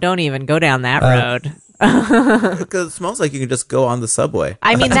 Oh, don't even go down that road. Because it smells like you can just go on the subway.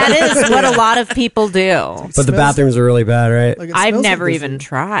 I mean, that is what a lot of people do. But the bathrooms are really bad, right? Like I've never even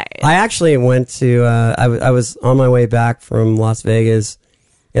tried. I actually went to, I was on my way back from Las Vegas,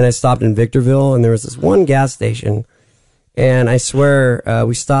 and I stopped in Victorville, and there was this one gas station, and I swear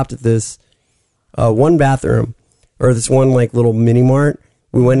we stopped at this one bathroom, or this one like little mini mart.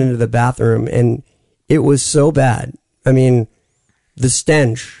 We went into the bathroom, and it was so bad. I mean, the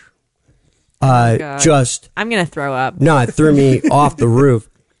stench. Just I'm gonna throw up. No, it threw me off the roof.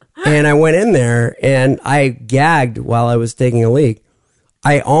 And I went in there and I gagged while I was taking a leak.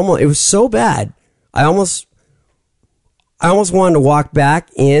 It was so bad. I almost wanted to walk back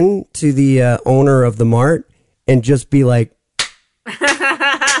in to the owner of the mart and just be like,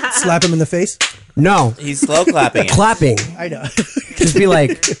 slap him in the face. No, He's slow clapping it. clapping. I know. Just be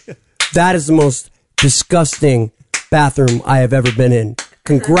like, that is the most disgusting bathroom I have ever been in.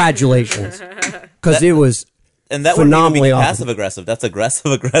 Congratulations. Because it was And that wouldn't even phenomenally be awful. passive aggressive. That's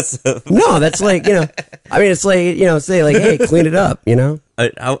aggressive aggressive. No, that's like, I mean, it's like, say like, hey, clean it up,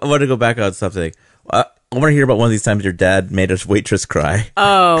 I want to go back on something. I want to hear about one of these times your dad made a waitress cry.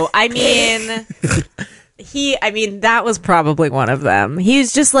 Oh, I mean, that was probably one of them.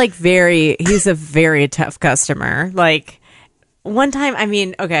 He's just like he's a very tough customer. Like one time,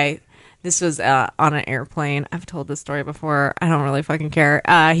 okay, this was on an airplane. I've told this story before. I don't really fucking care.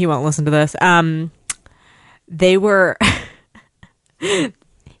 He won't listen to this. They were, it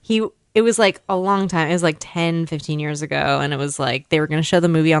was like a long time. It was like 10, 15 years ago. And it was like, they were going to show the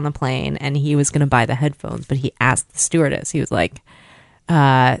movie on the plane and he was going to buy the headphones, but he asked the stewardess, he was like,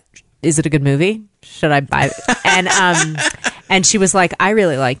 is it a good movie? Should I buy it? And she was like, I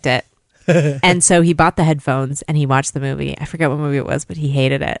really liked it. And so he bought the headphones and he watched the movie. I forget what movie it was, but he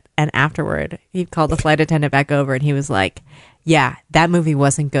hated it. And afterward, he called the flight attendant back over and he was like, yeah, that movie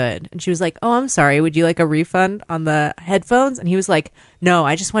wasn't good. And she was like, oh, I'm sorry. Would you like a refund on the headphones? And he was like, no,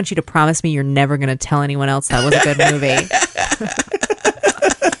 I just want you to promise me you're never going to tell anyone else that was a good movie.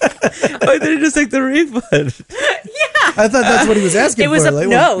 Why did he just take the refund? I thought that's what he was asking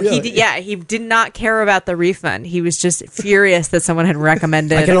for. He did not care about the refund. He was just furious that someone had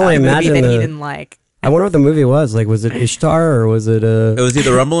recommended I can only a movie imagine that he didn't like. I wonder what the movie was. Like, was it Ishtar or was it... It was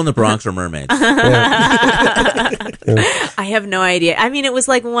either Rumble in the Bronx or Mermaids. I have no idea. I mean, it was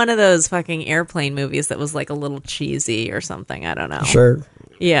like one of those fucking airplane movies that was like a little cheesy or something. I don't know. Sure.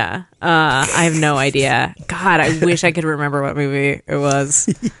 Yeah. I have no idea. God, I wish I could remember what movie it was.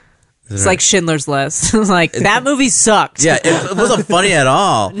 It's like Schindler's List. Like, that movie sucked. Yeah, it wasn't funny at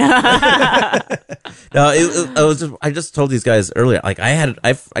all. No, I just told these guys earlier. Like, I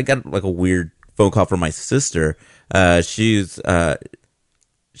got like a weird phone call from my sister. She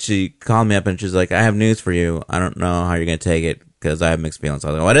called me up and she's like, I have news for you. I don't know how you're going to take it because I have mixed feelings. I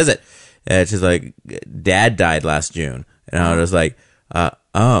was like, what is it? And she's like, Dad died last June. And I was like,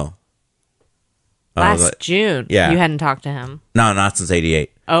 oh. Last June? Yeah. You hadn't talked to him? No, not since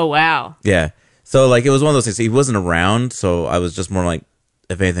 88. Oh, wow. Yeah. So, like, it was one of those things. He wasn't around, so I was just more like,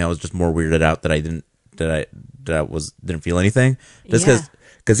 if anything, I was just more weirded out that I didn't feel anything. Just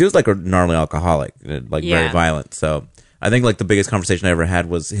because he was like a gnarly alcoholic, like very violent. So I think like the biggest conversation I ever had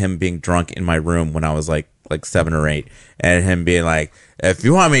was him being drunk in my room when I was like 7 or 8, and him being like, if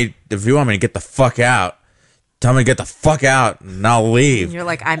you want me to get the fuck out, tell me to get the fuck out and I'll leave. And you're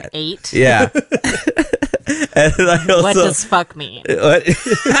like, I'm 8? Yeah. And I also, what does fuck mean? What?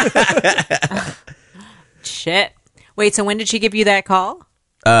 Shit. Wait, so when did she give you that call?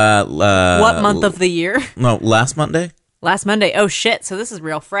 What month of the year? No, last Monday. Last Monday. Oh shit! So this is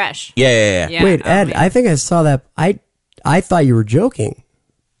real fresh. Yeah. Wait, Ed, I think I saw that. I thought you were joking.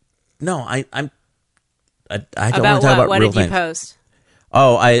 No, I don't want to About talk what? about What real did you things. post?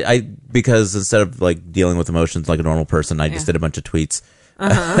 Oh, I because instead of like dealing with emotions like a normal person, I just did a bunch of tweets.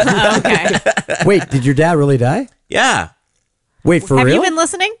 Okay. Wait, did your dad really die? Yeah. Wait, for Have real? you been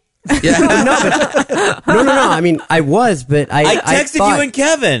listening? Yeah. No. I mean, I was, but I texted thought, you and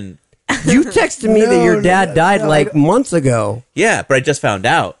Kevin. You texted me that your dad died like months ago. Yeah, but I just found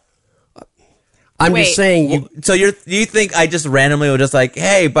out. I'm Wait. just saying. So you think I just randomly was just like,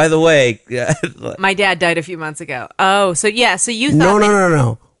 hey, by the way, My dad died a few months ago. Oh, so yeah, so you thought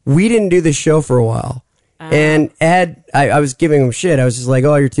No. We didn't do the show for a while. And Ed, I was giving him shit. I was just like,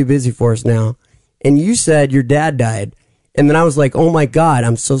 oh, you're too busy for us now. And you said your dad died. And then I was like, oh my God,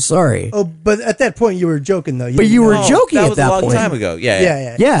 I'm so sorry. Oh, but at that point you were joking though. But you were joking that at was that a long point. time ago.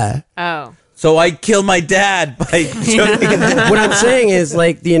 Yeah. Yeah. Oh. So I killed my dad by joking. What I'm saying is,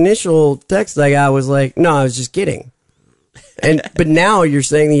 like, the initial text I got was like, no, I was just kidding. But now you're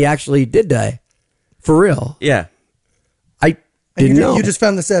saying he actually did die. For real. Yeah. I And didn't know. you just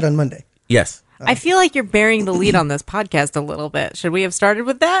found this out on Monday. Yes. I feel like you're burying the lead on this podcast a little bit. Should we have started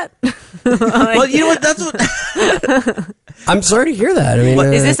with that? Well, you know what? That's what. I'm sorry to hear that. I mean,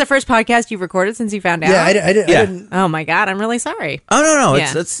 Is this the first podcast you've recorded since you found out? Yeah, I didn't. Oh my God, I'm really sorry. Oh no,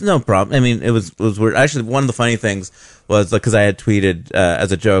 Yeah. it's no problem. I mean, it was weird. Actually, one of the funny things was because I had tweeted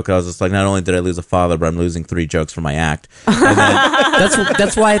as a joke. I was just like, not only did I lose a father, but I'm losing 3 jokes for my act. And then,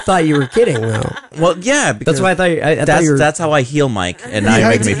 that's why I thought you were kidding, though. well, yeah, because That's why I thought you were. that's how I heal Mike, and now He you're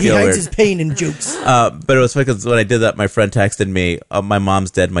hides, making me he feel hides weird. his pain in jokes. But it was funny because when I did that, my friend texted me, "My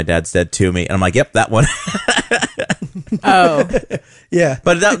mom's dead, my dad's dead to me," and I'm like, "Yep, that one." Oh, Yeah.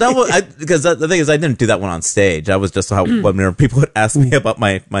 But that was because the thing is, I didn't do that one on stage. I was just how whenever people would ask me about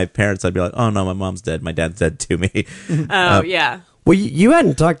my parents, I'd be like, "Oh no, my mom's dead, my dad's dead to me." oh yeah. Well, you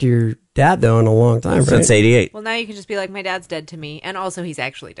hadn't talked to your dad, though, in a long time, right? Since '88. Well, now you can just be like, my dad's dead to me, and also he's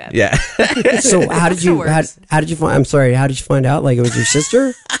actually dead. Yeah. So how did you worse. how did you find? I'm sorry. How did you find out? Like it was your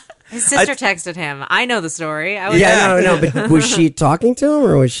sister? His sister texted him. I know the story. I was Yeah, no. But was she talking to him,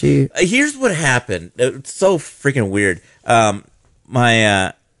 or was she? Here's what happened. It's so freaking weird.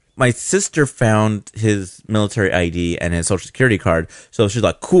 My sister found his military ID and his social security card, so she's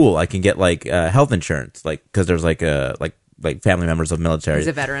like, "Cool, I can get like health insurance, like because there's like family members of military." He's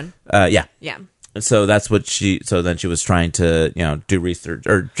a veteran. Yeah. Yeah. So that's what so then she was trying to, do research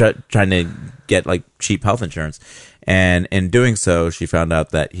or trying to get like cheap health insurance. And in doing so, she found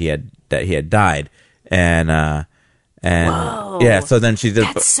out that he had died. And Whoa. yeah, so then she did.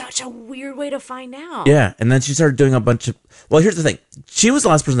 That's such a weird way to find out. Yeah. And then she started doing a bunch of, well, here's the thing. She was the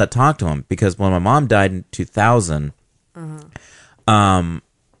last person that talked to him because when my mom died in 2000, my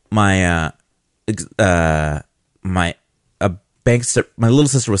little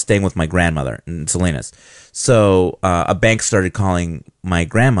sister was staying with my grandmother in Salinas. So a bank started calling my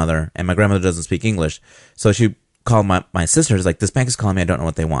grandmother, and my grandmother doesn't speak English. So she called my sister. She's like, this bank is calling me. I don't know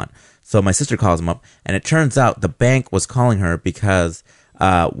what they want. So my sister calls them up, and it turns out the bank was calling her because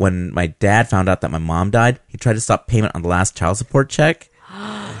when my dad found out that my mom died, he tried to stop payment on the last child support check.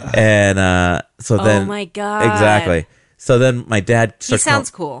 And so then... Oh, my God. Exactly. So then my dad... He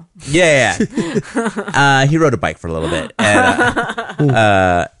sounds cool. Yeah. He rode a bike for a little bit.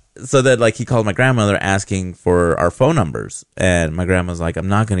 And, so then, like, he called my grandmother asking for our phone numbers. And my grandma's like, I'm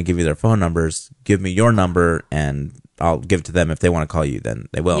not going to give you their phone numbers. Give me your number, and I'll give it to them. If they want to call you, then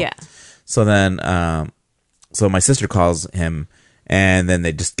they will. Yeah. So then, so my sister calls him, and then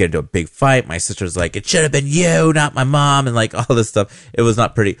they just get into a big fight. My sister's like, it should have been you, not my mom, and like all this stuff. It was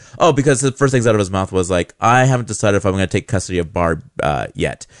not pretty. Oh, because the first things out of his mouth was like, I haven't decided if I'm going to take custody of Barb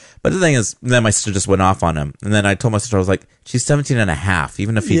yet. But the thing is, then my sister just went off on him. And then I told my sister, I was like, she's 17 and a half.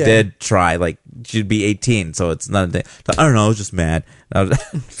 Even if he did try, like, she'd be 18. So it's not a thing. So, I don't know. I was just mad.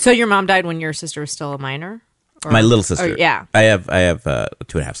 So your mom died when your sister was still a minor? Or- My little sister. or- yeah. I have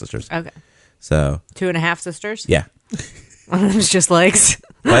 2.5 sisters. Okay. So, 2.5 sisters? yeah. One of them's just legs.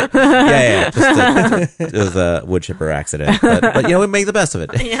 What? Yeah. It was a wood chipper accident. But we make the best of it.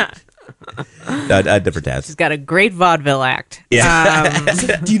 Yeah. Different dads. She's got a great vaudeville act. Yeah.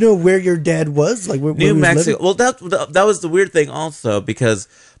 Do you know where your dad was? Like where New he was Mexico. living? Well, that was the weird thing also because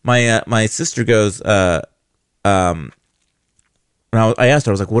my sister goes, and I asked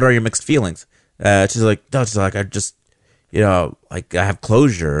her, I was like, what are your mixed feelings? She's like, no, I just, like I have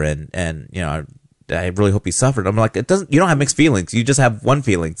closure and I really hope he suffered. I'm like, you don't have mixed feelings. You just have one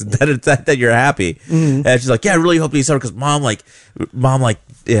feeling that you're happy. Mm-hmm. And she's like, yeah, I really hope he suffered because mom,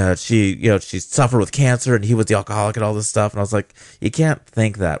 she suffered with cancer and he was the alcoholic and all this stuff. And I was like, you can't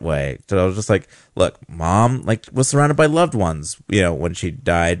think that way. So I was just like, look, mom, was surrounded by loved ones. When she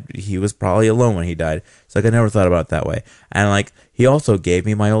died, he was probably alone when he died. So I never thought about it that way. And he also gave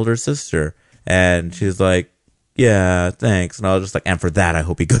me my older sister. And she's like, yeah, thanks. And I was just like, and for that, I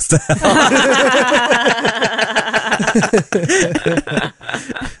hope he goes to hell.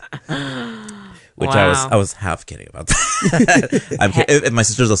 Which Wow. I was half kidding about that. If my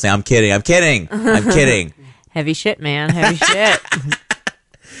sisters will say, I'm kidding. Heavy shit, man. Heavy shit.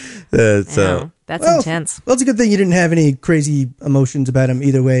 So That's intense. Well, it's a good thing you didn't have any crazy emotions about him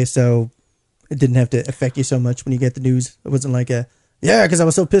either way. So It didn't have to affect you so much when you get the news. It wasn't like because I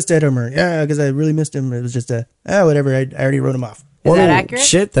was so pissed at him, or because I really missed him. It was just whatever. I already wrote him off. Is that accurate?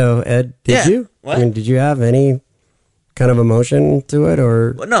 Shit, though, Ed. Did you? What? I mean, did you have any kind of emotion to it,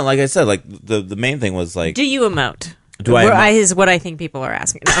 or? Well, no, like I said, like the main thing was like, Do you emote? Do I emote? Is what I think people are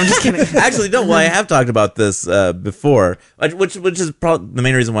asking. No, I'm just kidding. Actually, no. Well, I have talked about this before, which is probably the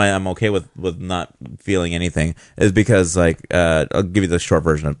main reason why I'm okay with not feeling anything is because like I'll give you the short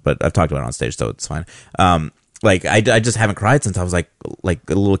version, but I've talked about it on stage, so it's fine. Like I just haven't cried since I was like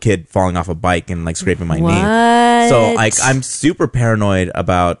a little kid falling off a bike and like scraping my knee. So like I'm super paranoid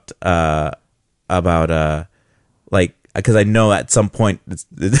about like. Because I know at some point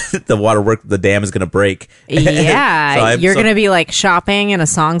the dam is going to break. Yeah, so you're going to be like shopping and a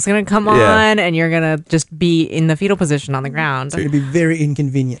song's going to come on and you're going to just be in the fetal position on the ground. It's going to be very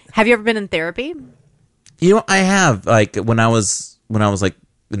inconvenient. Have you ever been in therapy? You know, I have. Like when I was like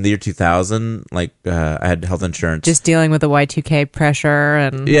in the year 2000, like I had health insurance. Just dealing with the Y2K pressure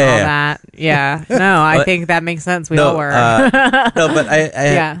and all that. Yeah. No, I think that makes sense. We all were. No, but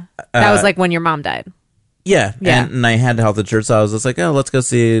I that was like when your mom died. Yeah. And I had health insurance, so I was just like, let's go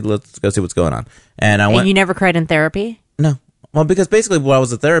see what's going on. And I went. And you never cried in therapy? No. Well, because basically while I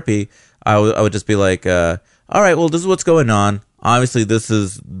was in therapy, I would just be like, all right, well, this is what's going on. Obviously, this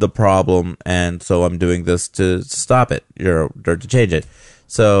is the problem, and so I'm doing this to stop it or to change it.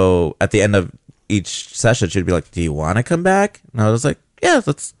 So at the end of each session, she'd be like, do you want to come back? And I was like, yeah,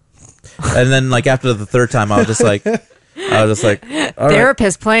 let's. And then like after the third time, I was just like,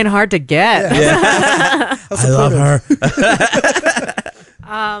 therapist playing hard to get. Yeah. I love her.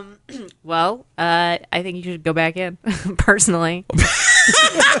 Well, I think you should go back in, personally.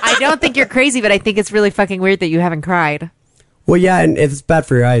 I don't think you're crazy, but I think it's really fucking weird that you haven't cried. Well, yeah, and it's bad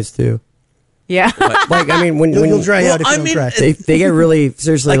for your eyes, too. Yeah. Like, I mean, when you'll dry out if you don't cry. They get really,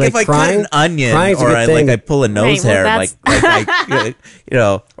 seriously, like if I crying. cut an onion or I pull a nose hair, like I,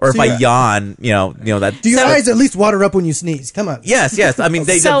 or if I yawn, that. Do your eyes at least water up when you sneeze? Come on. Yes. I mean,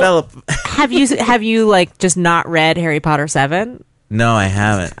 they develop. Have you like just not read Harry Potter 7? No, I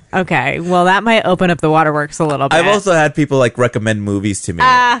haven't. Okay, well that might open up the waterworks a little bit. I've also had people like recommend movies to me.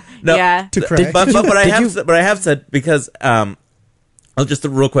 Yeah. To cry. But I have said because just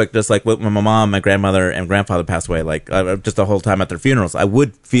real quick, just like when my mom, my grandmother, and grandfather passed away, like just the whole time at their funerals, I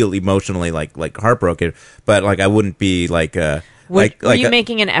would feel emotionally like heartbroken, but like I wouldn't be like were you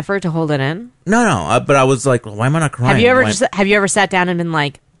making an effort to hold it in? No, but I was like, why am I not crying? Have you ever sat down and been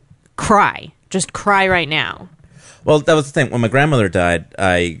like, cry, just cry right now? Well, that was the thing. When my grandmother died,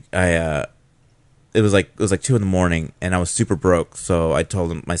 it was like 2 a.m, and I was super broke. So I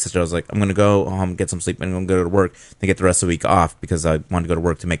told my sister, I was like, I'm gonna go home, get some sleep, and I'm gonna go to work, then get the rest of the week off because I wanted to go to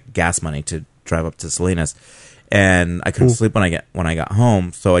work to make gas money to drive up to Salinas. And I couldn't sleep when I got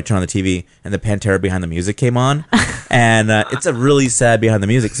home, so I turned on the TV, and the Pantera Behind the Music came on, and it's a really sad Behind the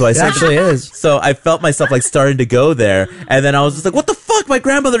Music. So I actually is. So I felt myself like starting to go there, and then I was just like, "What the fuck? My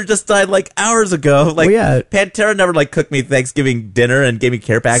grandmother just died like hours ago." Like, Pantera never like cooked me Thanksgiving dinner and gave me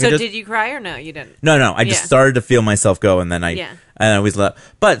care packages. So did you cry or no? You didn't. No. I just started to feel myself go, and then I always left.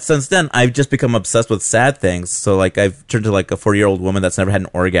 But since then, I've just become obsessed with sad things. So like I've turned to like a 40-year-old woman that's never had an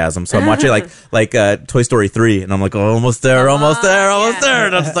orgasm. So I'm watching like Toy Story 3, and I'm like, oh, almost there. And I'm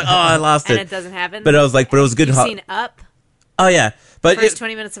just like, oh, I lost it. And it doesn't happen. But I was like, but it was good. You've seen Up? Oh yeah, but First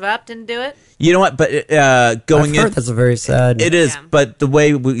 20 minutes of Up didn't do it. You know what? But going I've heard that's a very sad. It is, but the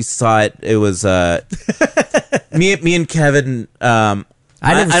way we saw it, it was me and Kevin. I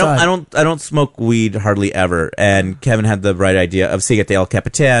don't smoke weed hardly ever, and Kevin had the right idea of seeing it at the El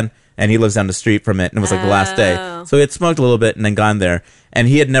Capitan, and he lives down the street from it, and it was like the last day, so he had smoked a little bit and then gone there, and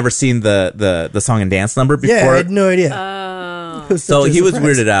he had never seen the song and dance number before. Yeah, I had no idea. So he was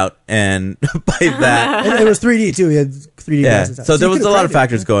weirded out, and by that, and it was 3D too. He had 3D glasses. So there was a lot of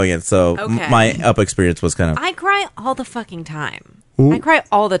factors going in. So my Up experience was kind of. I cry all the fucking time. I cry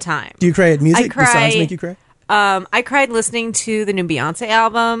all the time. Do you cry at music? I cry. Do songs make you cry? I cried listening to the new Beyonce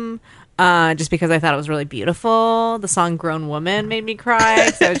album, just because I thought it was really beautiful. The song "Grown Woman" made me cry.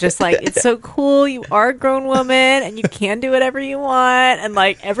 So I was just like, it's so cool. You are a grown woman, and you can do whatever you want, and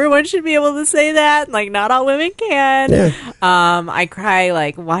like everyone should be able to say that. And, like not all women can. Yeah. I cry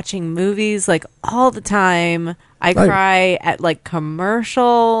like watching movies like all the time. I cry at like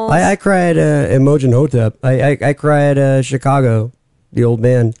commercials. I cry at Imogen Hotep. I cry at Chicago, the old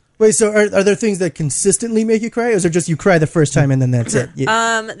man. Wait, so are there things that consistently make you cry, or is it just you cry the first time and then that's it?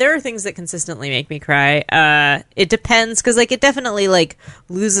 There are things that consistently make me cry. It depends, because like it definitely like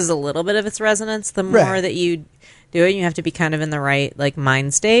loses a little bit of its resonance the more that you do it. You have to be kind of in the right like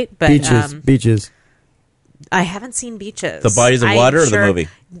mind state. But beaches. I haven't seen Beaches. The Bodies of Water or the movie?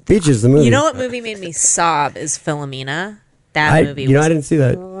 Beaches, the movie. You know what movie made me sob is Philomena. That movie was I didn't see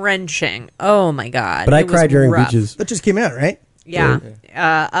that. wrenching. Oh, my God. But I cried during rough. Beaches. That just came out, right? Yeah.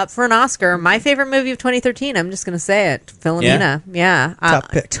 Up for an Oscar. My favorite movie of 2013. I'm just going to say it. Philomena. Yeah.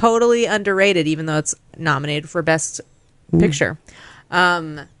 Top pick. Totally underrated, even though it's nominated for Best Picture.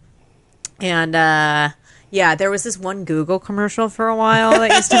 Yeah, there was this one Google commercial for a while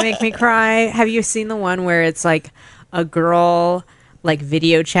that used to make me cry. Have you seen the one where it's like a girl like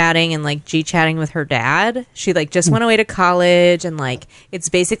video chatting and like G-chatting with her dad? She like just went away to college, and like it's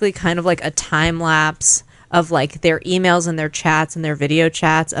basically kind of like a time lapse of like their emails and their chats and their video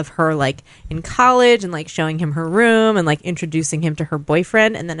chats of her like in college, and like showing him her room and like introducing him to her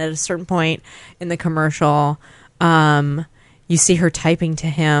boyfriend. And then at a certain point in the commercial, you see her typing to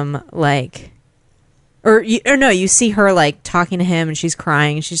him like, you see her like talking to him, and she's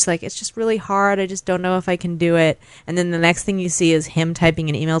crying, and she's like, it's just really hard, I just don't know if I can do it. And then the next thing you see is him typing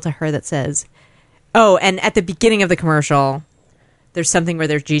an email to her that says, oh, and at the beginning of the commercial there's something where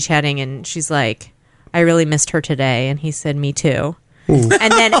they're G-chatting, and she's like, I really missed her today. And he said, me too. And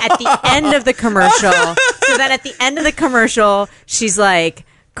then at the end of the commercial, she's like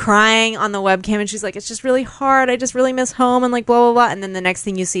crying on the webcam, and she's like, it's just really hard, I just really miss home, and like blah blah blah. And then the next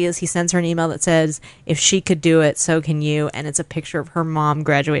thing you see is he sends her an email that says, if she could do it, so can you. And it's a picture of her mom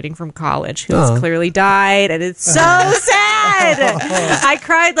graduating from college, who has clearly died, and it's so sad. I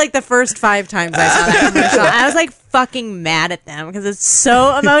cried like the first 5 times I saw that commercial. I was like fucking mad at them because it's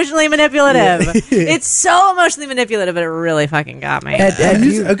so emotionally manipulative. It's so emotionally manipulative, but it really fucking got me.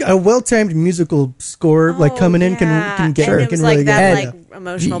 A well-timed musical score like coming in can get and it can was really like that get like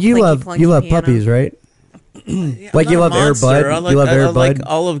emotional. You love plinky puppies, right? Like you love Air Bud. You love Air I Bud. like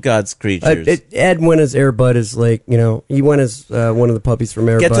all of God's creatures. Ed went as Air Bud is like, he went as one of the puppies from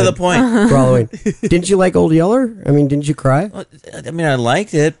Air Bud. Get to the point. For Halloween. Didn't you like Old Yeller? I mean, didn't you cry? I mean, I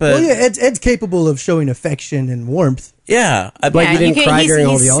liked it, but well, yeah, Ed's capable of showing affection and warmth. yeah, Like you didn't cry during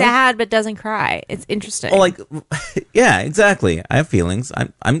Old Yeller? He's sad but doesn't cry. It's interesting. well, like, yeah, exactly. I have feelings.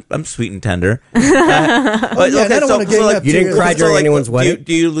 I'm sweet and tender. But I don't want to get up. you didn't cry during anyone's wedding?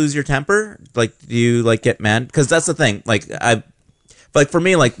 Do you lose your temper? Like, do you like get mad? Because that's the thing. Like for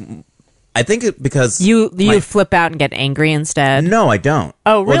me, like I think because you flip out and get angry instead. No, I don't.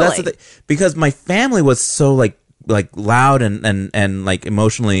 Oh, really? Well, that's the thing. Because my family was so like loud and like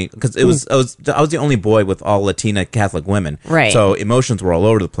emotionally, because I was the only boy with all Latina Catholic women, right? So emotions were all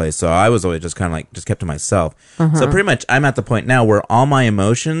over the place. So I was always just kind of like just kept to myself. So pretty much I'm at the point now where all my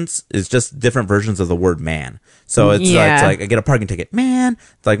emotions is just different versions of the word man. So it's like I get a parking ticket, man.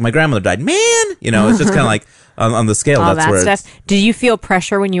 It's like my grandmother died, man. It's just kind of like on the scale. All that's that where stuff. Did you feel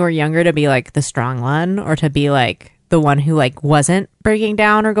pressure when you were younger to be like the strong one, or to be like the one who like wasn't breaking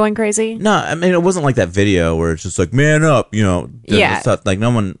down or going crazy? No, I mean it wasn't like that video where it's just like man up, Yeah. Stuff. Like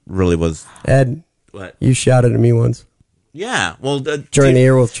no one really was. Ed, What? you shouted at me once. Yeah, well, During the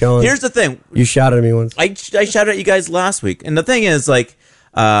Earwolf Challenge. Here's the thing. You shouted at me once. I shouted at you guys last week, and the thing is, like,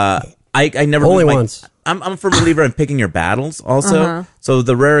 I never Only once. I'm a firm believer in picking your battles. Also, so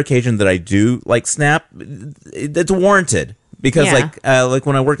the rare occasion that I do like snap, it's warranted because like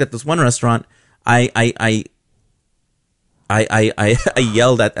when I worked at this one restaurant, I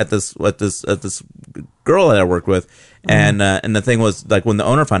yelled at this girl that I worked with, and the thing was like when the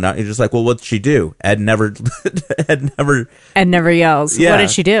owner found out, he's just like, well, what'd she do? Ed never yells. Yeah. What did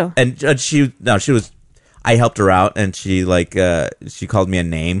she do? And she was. I helped her out, and she she called me a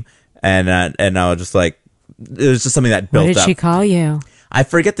name, and I was just like, it was just something that built up. What did she call you? I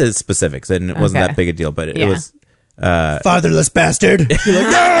forget the specifics, and it wasn't that big a deal, but it was Fatherless bastard. You're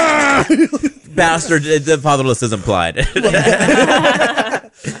like, "Ah!" bastard. The fatherless is implied.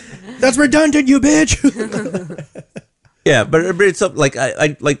 That's redundant, you bitch. Yeah, but it's so, like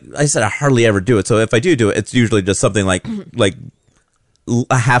I said, I hardly ever do it. So if I do it, it's usually just something like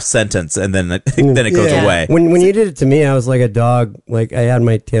a half sentence, and then it goes away. When you did it to me, I was like a dog. Like I had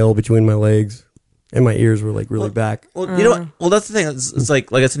my tail between my legs, and my ears were like really back. Well, you know what? Well, that's the thing. It's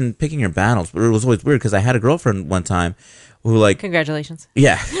like I said, picking your battles, but it was always weird because I had a girlfriend one time who like. Congratulations.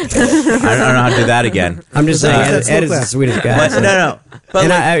 Yeah, I don't know how to do that again. I'm just saying, Ed is the sweetest guy. But, no. But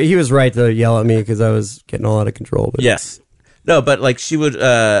and he was right to yell at me because I was getting all out of control. But. Yes. No, but like she would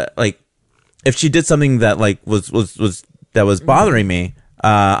like if she did something that like was bothering me,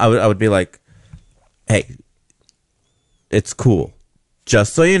 I would be like, hey, it's cool.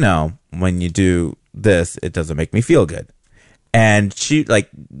 Just so you know, when you do this, it doesn't make me feel good. And she like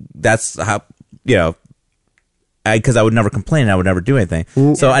that's how because I would never complain, I would never do anything.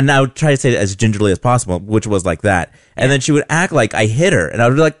 So, and I would try to say it as gingerly as possible, which was like that. And then she would act like I hit her, and I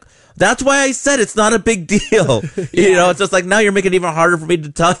would be like, That's why I said it's not a big deal. You know, it's just like now you're making it even harder for me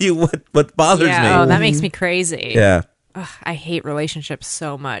to tell you what bothers me. Oh, that makes me crazy. Yeah. Ugh, I hate relationships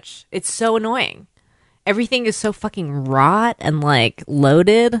so much. It's so annoying. Everything is so fucking rot and like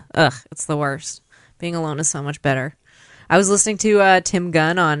loaded. Ugh, it's the worst. Being alone is so much better. I was listening to Tim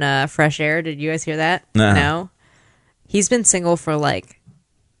Gunn on Fresh Air. Did you guys hear that? No. He's been single for like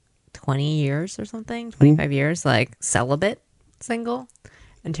 20 years or something, 25 years, like celibate single.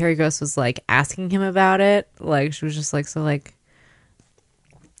 And Terry Gross was like asking him about it. Like she was just like, so like,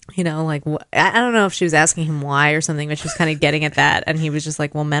 you know, like I don't know if she was asking him why or something, but she was kind of getting at that. And he was just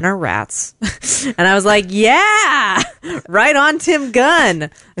like, well, men are rats. And I was like, yeah, right on Tim Gunn.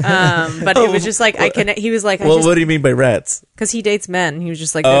 But it was just like, he was like, well, what do you mean by rats? Because he dates men. He was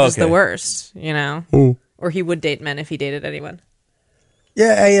just like, they're just the worst, you know? Or he would date men if he dated anyone.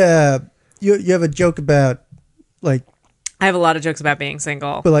 Yeah, you have a joke about like. I have a lot of jokes about being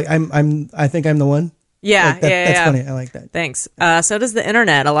single, but like I think I'm the one. Yeah, like that's funny. I like that. Thanks. So does the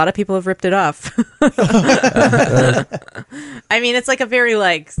internet. A lot of people have ripped it off. I mean, it's like a very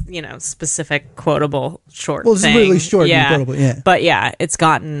like specific quotable short. Well, it's thing. really short and quotable. Yeah, but yeah, it's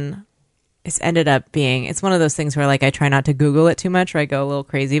ended up being. It's one of those things where like I try not to Google it too much, or I go a little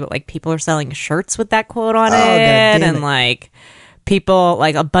crazy. But like people are selling shirts with that quote on it, and like. People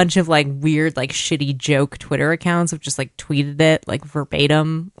like a bunch of like weird like shitty joke Twitter accounts have just like tweeted it like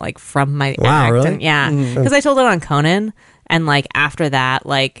verbatim like from my act. Really? And, yeah, because I told it on Conan, and like after that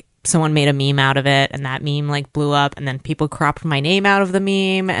like someone made a meme out of it, and that meme like blew up, and then people cropped my name out of the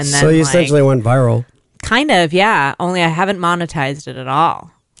meme, and then so you essentially went viral. Kind of, yeah. Only I haven't monetized it at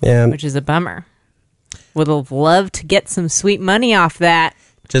all. Yeah, which is a bummer. Would have loved to get some sweet money off that.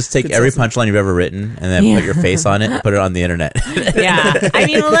 Just take every punchline you've ever written and then put your face on it and put it on the internet. Yeah. I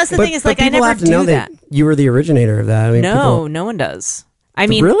mean, well, that's the thing is, like, I never have to do know that. You were the originator of that. I mean, no one does. I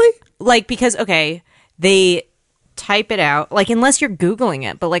mean, really? Like, because, okay, they type it out, like, unless you're Googling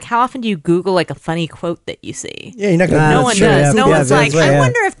it, but, like, how often do you Google, like, a funny quote that you see? Yeah, you're not going to. No one does. Yeah, no one's like, right, I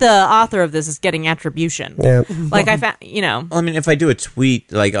wonder if the author of this is getting attribution. Yeah. Like, I found, I mean, if I do a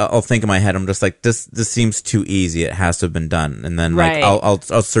tweet, like, I'll think in my head, I'm just like, this seems too easy. It has to have been done. And then, like, Right.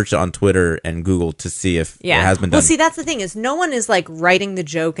 I'll search it on Twitter and Google to see if it has been done. Well, see, that's the thing is no one is, like, writing the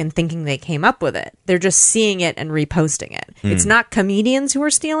joke and thinking they came up with it. They're just seeing it and reposting it. It's not comedians who are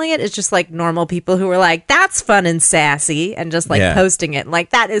stealing it. It's just, like, normal people who are like, that's fun and sassy, and just like posting it, like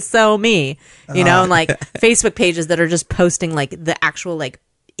that is so me, and like Facebook pages that are just posting like the actual like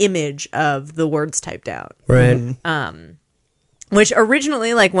image of the words typed out, right? Which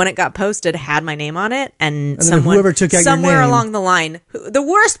originally, like when it got posted, had my name on it, and someone whoever took out somewhere your name, along the line, the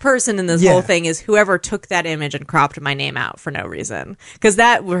worst person in this whole thing is whoever took that image and cropped my name out for no reason, because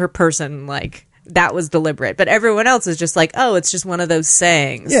that her person like. That was deliberate, but everyone else is just like, oh, it's just one of those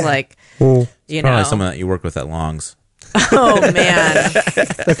sayings, like Probably someone that you work with at Long's. Oh man,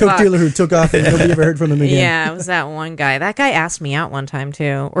 the coke dealer who took off and nobody ever heard from him again. Yeah, it was that one guy. That guy asked me out one time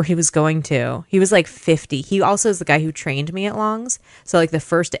too, or he was going to. He was like 50. He also is the guy who trained me at Long's. So like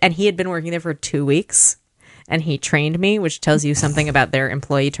and he had been working there for 2 weeks, and he trained me, which tells you something about their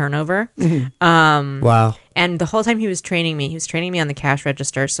employee turnover. Wow. And the whole time he was training me on the cash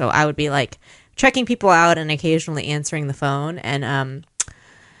register. So I would be like checking people out and occasionally answering the phone. And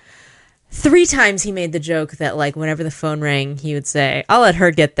 3 times he made the joke that like whenever the phone rang, he would say, I'll let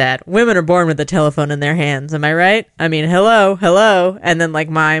her get that. Women are born with a telephone in their hands. Am I right? I mean, hello. And then like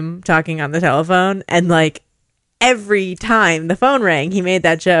mime talking on the telephone. And like every time the phone rang, he made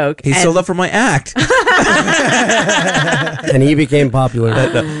that joke. He sold up for my act. And he became popular.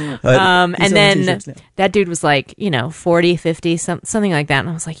 And then that dude was like, 40, 50, something like that. And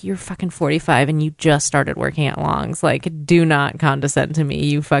I was like, you're fucking 45 and you just started working at Long's. Like, do not condescend to me,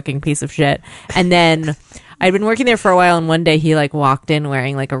 you fucking piece of shit. And then I'd been working there for a while, and one day he like walked in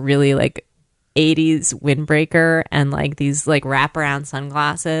wearing like a really like 80s windbreaker and like these like wraparound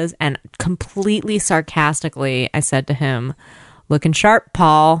sunglasses, and completely sarcastically I said to him, looking sharp,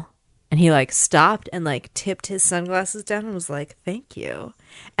 Paul. And he like stopped and like tipped his sunglasses down and was like, thank you.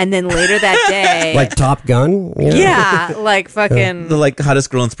 And then later that day, like Top Gun, yeah, like fucking the like hottest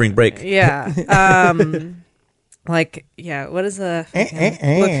girl in Spring Break. Yeah. Like, yeah, what is the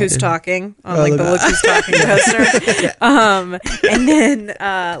Look Who's Talking on like the Look Who's Talking poster. And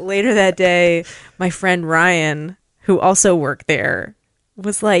then later that day, my friend Ryan, who also worked there,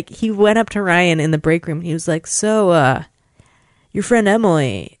 was like, he went up to Ryan in the break room and he was like, so your friend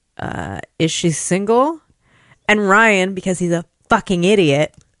Emily, is she single? And Ryan, because he's a fucking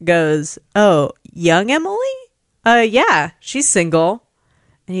idiot, goes, oh, young Emily? Yeah, she's single.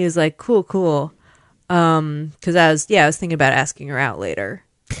 And he was like, cool. Because I was thinking about asking her out later.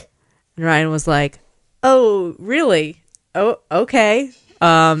 And Ryan was like, "Oh, really? Oh, okay."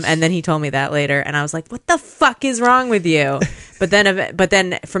 And then he told me that later, and I was like, "What the fuck is wrong with you?" But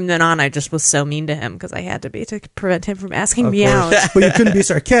then from then on, I just was so mean to him because I had to be to prevent him from asking me out. But you couldn't be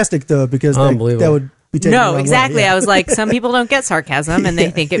sarcastic though, because that would be taken the No, wrong exactly. way. Yeah. I was like, some people don't get sarcasm, and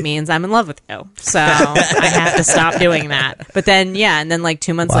they think it means I'm in love with you. So I have to stop doing that. But then, and then like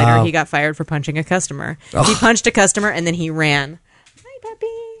 2 months later, he got fired for punching a customer. He punched a customer, and then he ran. Hi, puppy.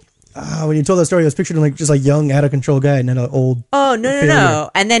 When you told that story, I was picturing like just a young, out of control guy and then an old. Oh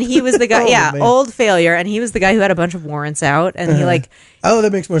no! And then he was the guy, man. old failure, and he was the guy who had a bunch of warrants out, and he like. Oh,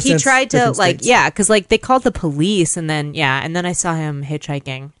 that makes more sense. He tried to Different like, states. because like they called the police, and then and then I saw him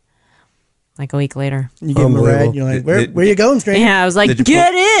hitchhiking, like a week later. You gave him a ride. You're like, where you going, stranger? Yeah, I was like,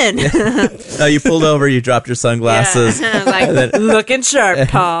 get in. No, you pulled over. You dropped your sunglasses. I was like, looking sharp,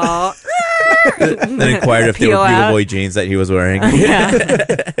 Paul. Then inquired if they were Bugle Boy jeans that he was wearing.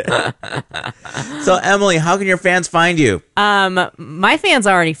 So, Emily, how can your fans find you? My fans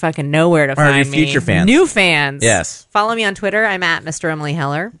already fucking know where to find me. Future fans. New fans. Yes. Follow me on Twitter. I'm at Mr. Emily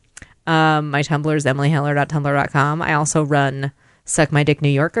Heller. My Tumblr is emilyheller.tumblr.com. I also run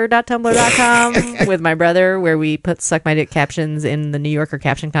suckmydicknewyorker.tumblr.com with my brother, where we put Suck My Dick captions in the New Yorker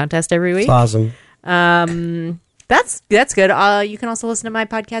caption contest every week. That's awesome. That's good. You can also listen to my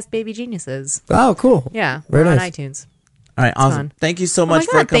podcast, Baby Geniuses. Oh, cool. Yeah, Very we're nice. on iTunes. All right, awesome. fun. Thank you so Oh my much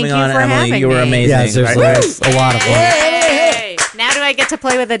God, for coming thank you on, for Emily. having You were me. amazing. Yeah, seriously. That's a lot of fun. Hey! Now do I get to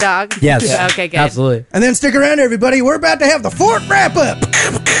play with a dog? Yes. Okay, good. Absolutely. And then stick around, everybody. We're about to have the Fort wrap up.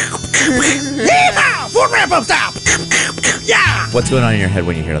 Yeehaw! Fort wrap up stop. Yeah. What's going on in your head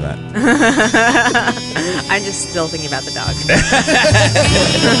when you hear that? I'm just still thinking about the dog.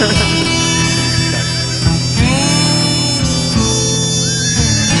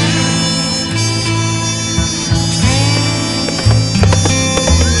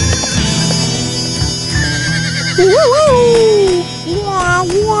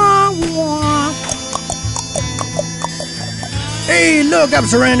 Hey, look, I'm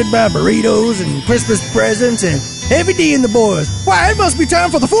surrounded by burritos and Christmas presents and Heavy D and the boys. Why, it must be time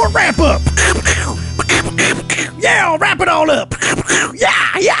for the Fort wrap up. Yeah, I'll wrap it all up.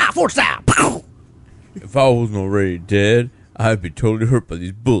 Yeah, Fort stop. If I wasn't already dead, I'd be totally hurt by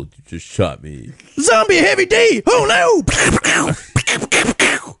these bullets you just shot me. Zombie Heavy D. Oh no.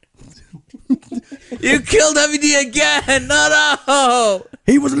 You killed WD again! No!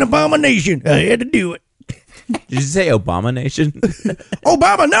 He was an abomination. I had to do it. Did you say Obama Nation?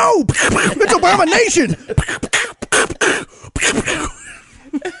 Obama, no! It's Abomination!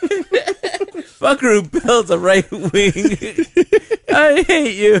 Fucker who builds a right wing. I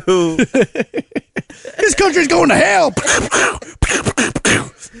hate you. This country's going to hell!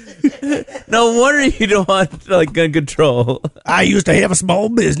 No wonder you don't want like gun control. I used to have a small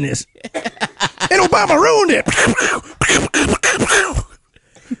business. And Obama ruined it!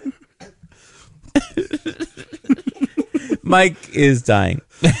 Mike is dying.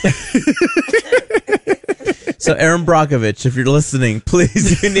 So Aaron Brockovich, if you're listening,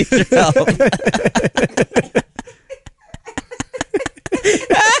 please, you need your help.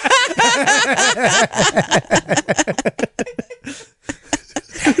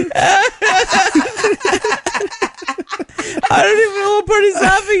 I don't even know what part he's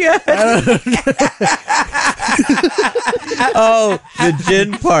laughing at. Oh, the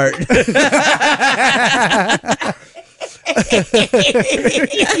gin part.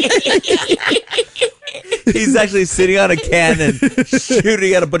 He's actually sitting on a cannon,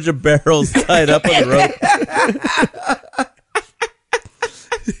 shooting at a bunch of barrels tied up on the rope.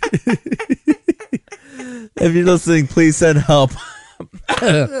 If you're listening, please send help.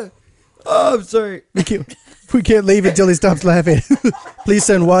 Oh, I'm sorry. We can't leave until he stops laughing. Please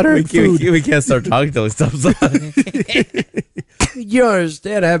send water and food. We can't start talking until he stops laughing. You don't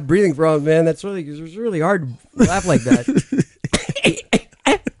understand. I have breathing problems, man. It's really hard to laugh like that.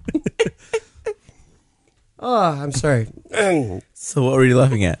 Oh, I'm sorry. So what were you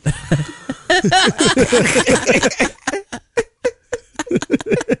laughing at?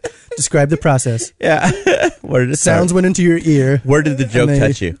 Describe the process. Yeah. Where did it start? Sounds went into your ear. Where did the joke and they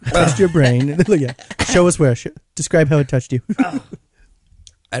touch you? Touched your brain. Look, yeah. Show us where. Describe how it touched you.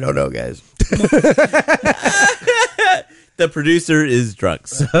 I don't know, guys. The producer is drunk.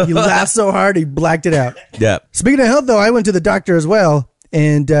 So. You laughed so hard, he blacked it out. Yeah. Speaking of health, though, I went to the doctor as well,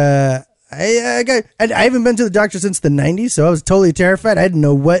 and I haven't been to the doctor since the 90s, so I was totally terrified. I didn't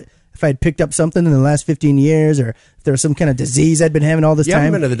know if I had picked up something in the last 15 years, or if there was some kind of disease I'd been having all this You time.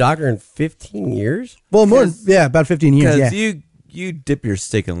 haven't been to the doctor in 15 years? Well, about 15 years, yeah. Because you dip your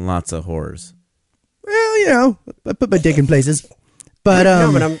stick in lots of horrors. Well, I put my dick in places. But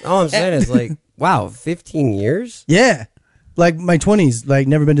all I'm saying is like, wow, 15 years? yeah, like my 20s, like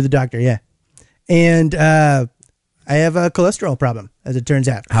never been to the doctor. Yeah, and I have a cholesterol problem, as it turns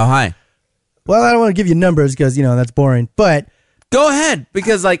out. How high? Well, I don't want to give you numbers because that's boring. But Go ahead,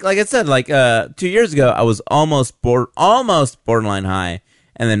 because like I said, 2 years ago, I was almost borderline high,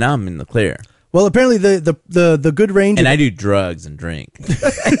 and then now I'm in the clear. well, apparently the good range, And I do drugs and drink.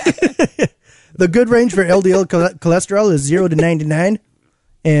 the good range for LDL cholesterol is 0 to 99,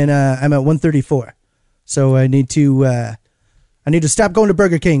 and I'm at 134. So I need to stop going to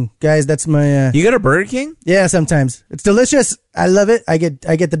Burger King, guys. That's my You go to Burger King? yeah. Sometimes it's delicious. I love it. I get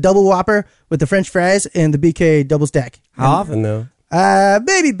the double Whopper with the French fries and the BK double stack. How often, though?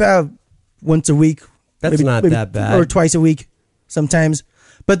 Maybe about once a week. That's maybe, not maybe- that bad. Or twice a week, sometimes.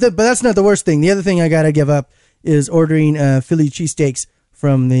 But that's not the worst thing. The other thing I gotta give up is ordering Philly cheesesteaks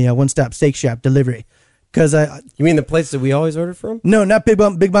from the One Stop Steak Shop delivery. Because You mean the place that we always order from? no, not Big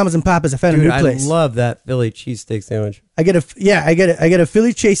Mamas and Papas. I found Dude, a new place. I love that Philly cheesesteak sandwich. I get a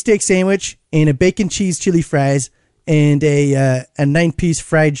Philly cheesesteak sandwich and a bacon cheese chili fries and a 9-piece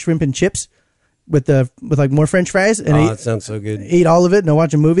fried shrimp and chips with like more French fries. And Oh, that sounds so good. ate all of it and I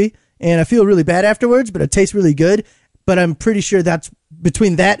watch a movie and I feel really bad afterwards, but it tastes really good. But I'm pretty sure that's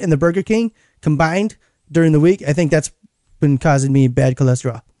between that and the Burger King combined during the week. I think that's been causing me bad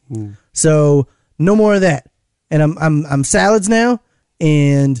cholesterol. So no more of that. And I'm salads now,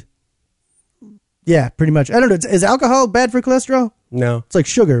 and yeah, pretty much. I don't know. Is alcohol bad for cholesterol? No. It's like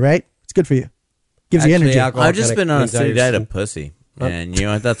sugar, right? It's good for you. Gives you Actually, energy. alcohol I've just kinda been on a cleans out steady your diet system. of pussy. And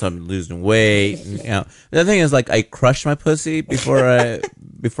that's why I'm losing weight. And, the thing is, like, I crush my pussy before I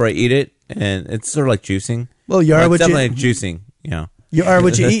eat it, and it's sort of like juicing. Well, you are Well, what it's you definitely juicing. you are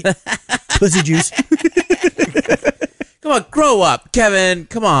what you eat. Pussy juice. Come on, grow up, Kevin.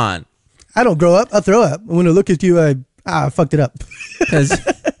 Come on. I don't grow up. I'll throw up. When I look at you, I fucked it up. 'Cause-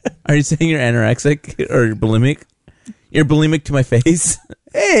 are you saying you're anorexic or you're bulimic? You're bulimic to my face.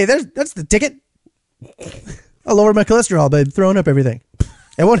 Hey, that's the ticket. I'll lower my cholesterol by throwing up everything.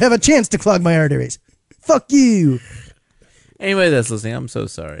 I won't have a chance to clog my arteries. Fuck you. Anybody that's listening, I'm so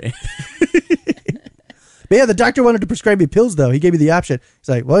sorry. But yeah, the doctor wanted to prescribe me pills, though. He gave me the option. He's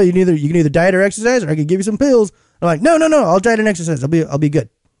like, well, you can either diet or exercise, or I can give you some pills. I'm like, no, I'll diet and exercise. I'll be good.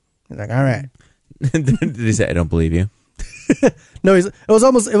 He's like, all right. Did he say, I don't believe you? No, it was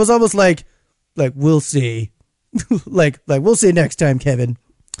almost like we'll see. like we'll see next time, Kevin.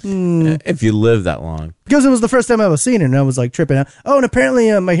 If you live that long. Because it was the first time I was seeing it, and I was like tripping out. Oh, and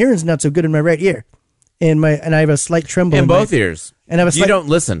apparently my hearing's not so good in my right ear, and I have a slight tremble In both ears. And I have a You don't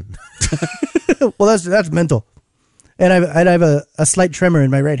listen. well, that's mental. And I have a slight tremor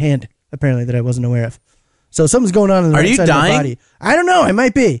in my right hand, apparently, that I wasn't aware of. So something's going on in the Are right you side dying? of my body. I don't know. I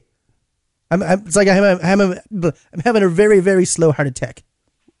might be. It's like I'm having a very, very slow heart attack.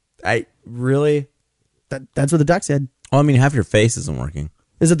 I really? That's what the doc said. Well, I mean, half your face isn't working.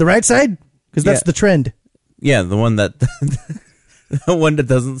 Is it the right side? Because that's Yeah. the trend. Yeah, the one that the one that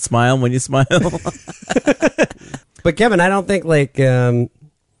doesn't smile when you smile. But Kevin, I don't think having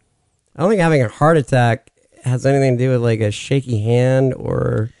a heart attack has anything to do with like a shaky hand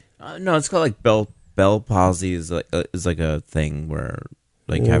or. No, it's called like Bell palsy is like a thing where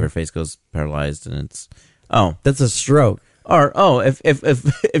like half your face goes paralyzed and it's That's a stroke. or if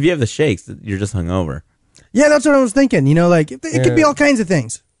you have the shakes, you're just hungover. Yeah, that's what I was thinking. It could be all kinds of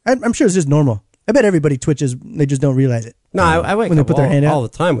things. I'm sure it's just normal. I bet everybody twitches. They just don't realize it. No, I wake when they up put their hand out. all the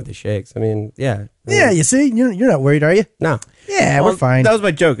time with the shakes. I mean, yeah. Yeah, you see, you're not worried, are you? No. Yeah, Well, we're fine. That was my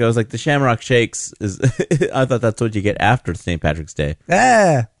joke. I was like, the Shamrock Shakes is. I thought that's what you get after St. Patrick's Day.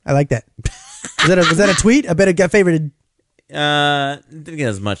 I like that. Was that a tweet? I bet it got favorited. Didn't get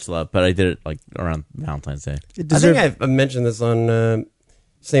as much love, but I did it like around Valentine's Day. It I deserved. think I've mentioned this on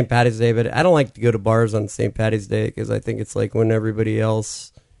St. Patty's Day, but I don't like to go to bars on St. Patty's Day because I think it's like when everybody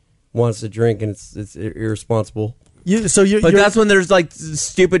else wants to drink and it's irresponsible. But that's when there's like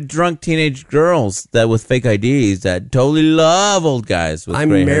stupid drunk teenage girls that with fake IDs that totally love old guys with I'm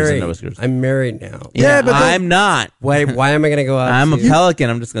gray hairs and married. no whiskers. I'm married now. Yeah, but I'm not. Why am I going to go out? I'm a to-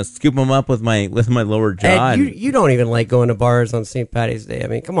 pelican. I'm just gonna scoop them up with my lower jaw. Ed, and- you don't even like going to bars on St. Patty's Day. I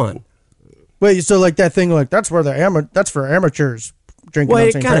mean, come on. Wait, so like that thing, like that's for amateurs drinking. Well, on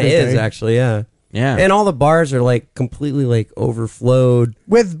it St. kind of Patrick's is Day. actually, yeah. Yeah. And all the bars are like completely like overflowed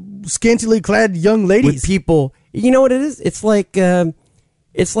with scantily clad young with ladies. people. You know what it is? It's like all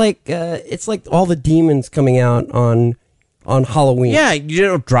the demons coming out on Halloween. Yeah, you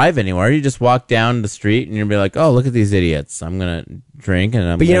don't drive anywhere. You just walk down the street and you'll be like, "Oh, look at these idiots! I'm gonna drink and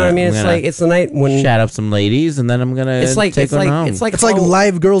I'm." But you know what I mean? I'm It's gonna like it's the night when chat up some ladies and then I'm gonna. it's like take it's one like home. it's like It's like Hall-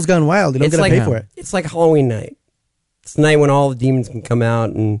 live Girls Gone Wild. You don't it's gotta like pay for it. It's like Halloween night. It's the night when all the demons can come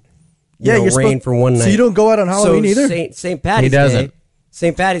out and You're reign for one night. So you don't go out on Halloween either? St. Patty's He doesn't. Day.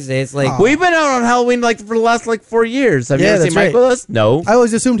 St. Patty's Day. It's like We've been out on Halloween like for the last 4 years. Have you Yeah, ever that's seen Mike right. with us? No. I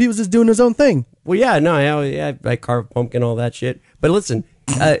always assumed he was just doing his own thing. well, yeah, no, I carve pumpkin, all that shit. But listen,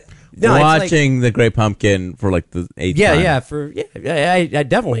 no, it's Watching the Great Pumpkin for the 8th time. I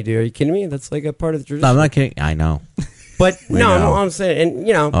definitely do. Are you kidding me? That's like a part of the tradition. No, I'm not kidding. I know. But know. no, I'm saying, and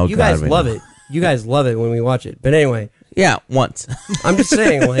Oh, you God, guys we love know. it. You guys love it when we watch it. But anyway, Yeah, once. I'm just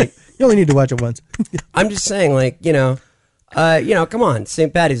saying, like, You only need to watch it once. I'm just saying, like, come on,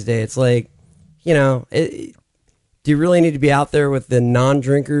 St. Patty's Day. It's like, do you really need to be out there with the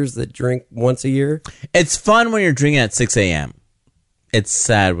non-drinkers that drink once a year? It's fun when you're drinking at 6 a.m. It's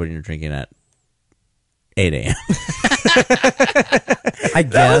sad when you're drinking at 8 a.m. I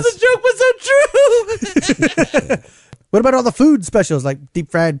guess. That was a joke, but so true. What about all the food specials like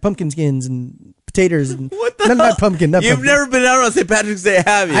deep fried pumpkin skins and potatoes and What the not hell? pumpkin? Not You've pumpkin. never been out on St. Patrick's Day,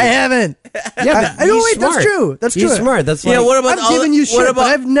 have you? I haven't. Yeah, but I know. he's Wait, smart. that's true. That's He's true. smart. That's Yeah, like, what about I'm giving you shit, what but about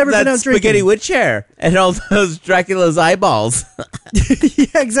I've never that been out spaghetti drinking. wood chair and all those Dracula's eyeballs?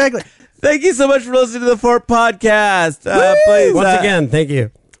 Yeah, exactly. Thank you so much for listening to the Fort Podcast. Please, once again, thank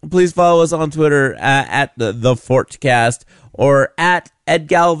you. please follow us on Twitter at the Fortcast, or at Ed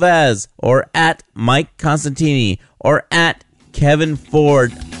Galvez, or at Mike Constantini, or at Kevin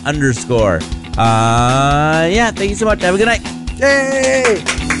Ford _. Thank you so much. Have a good night. Yay!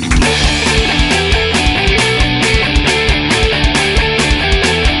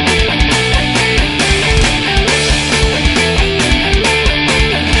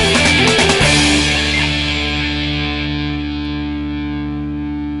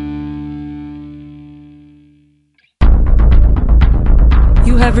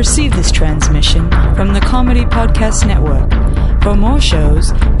 You have received this transmission from the Comedy Podcast Network. For more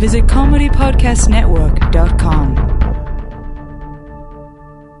shows, visit comedypodcastnetwork.com.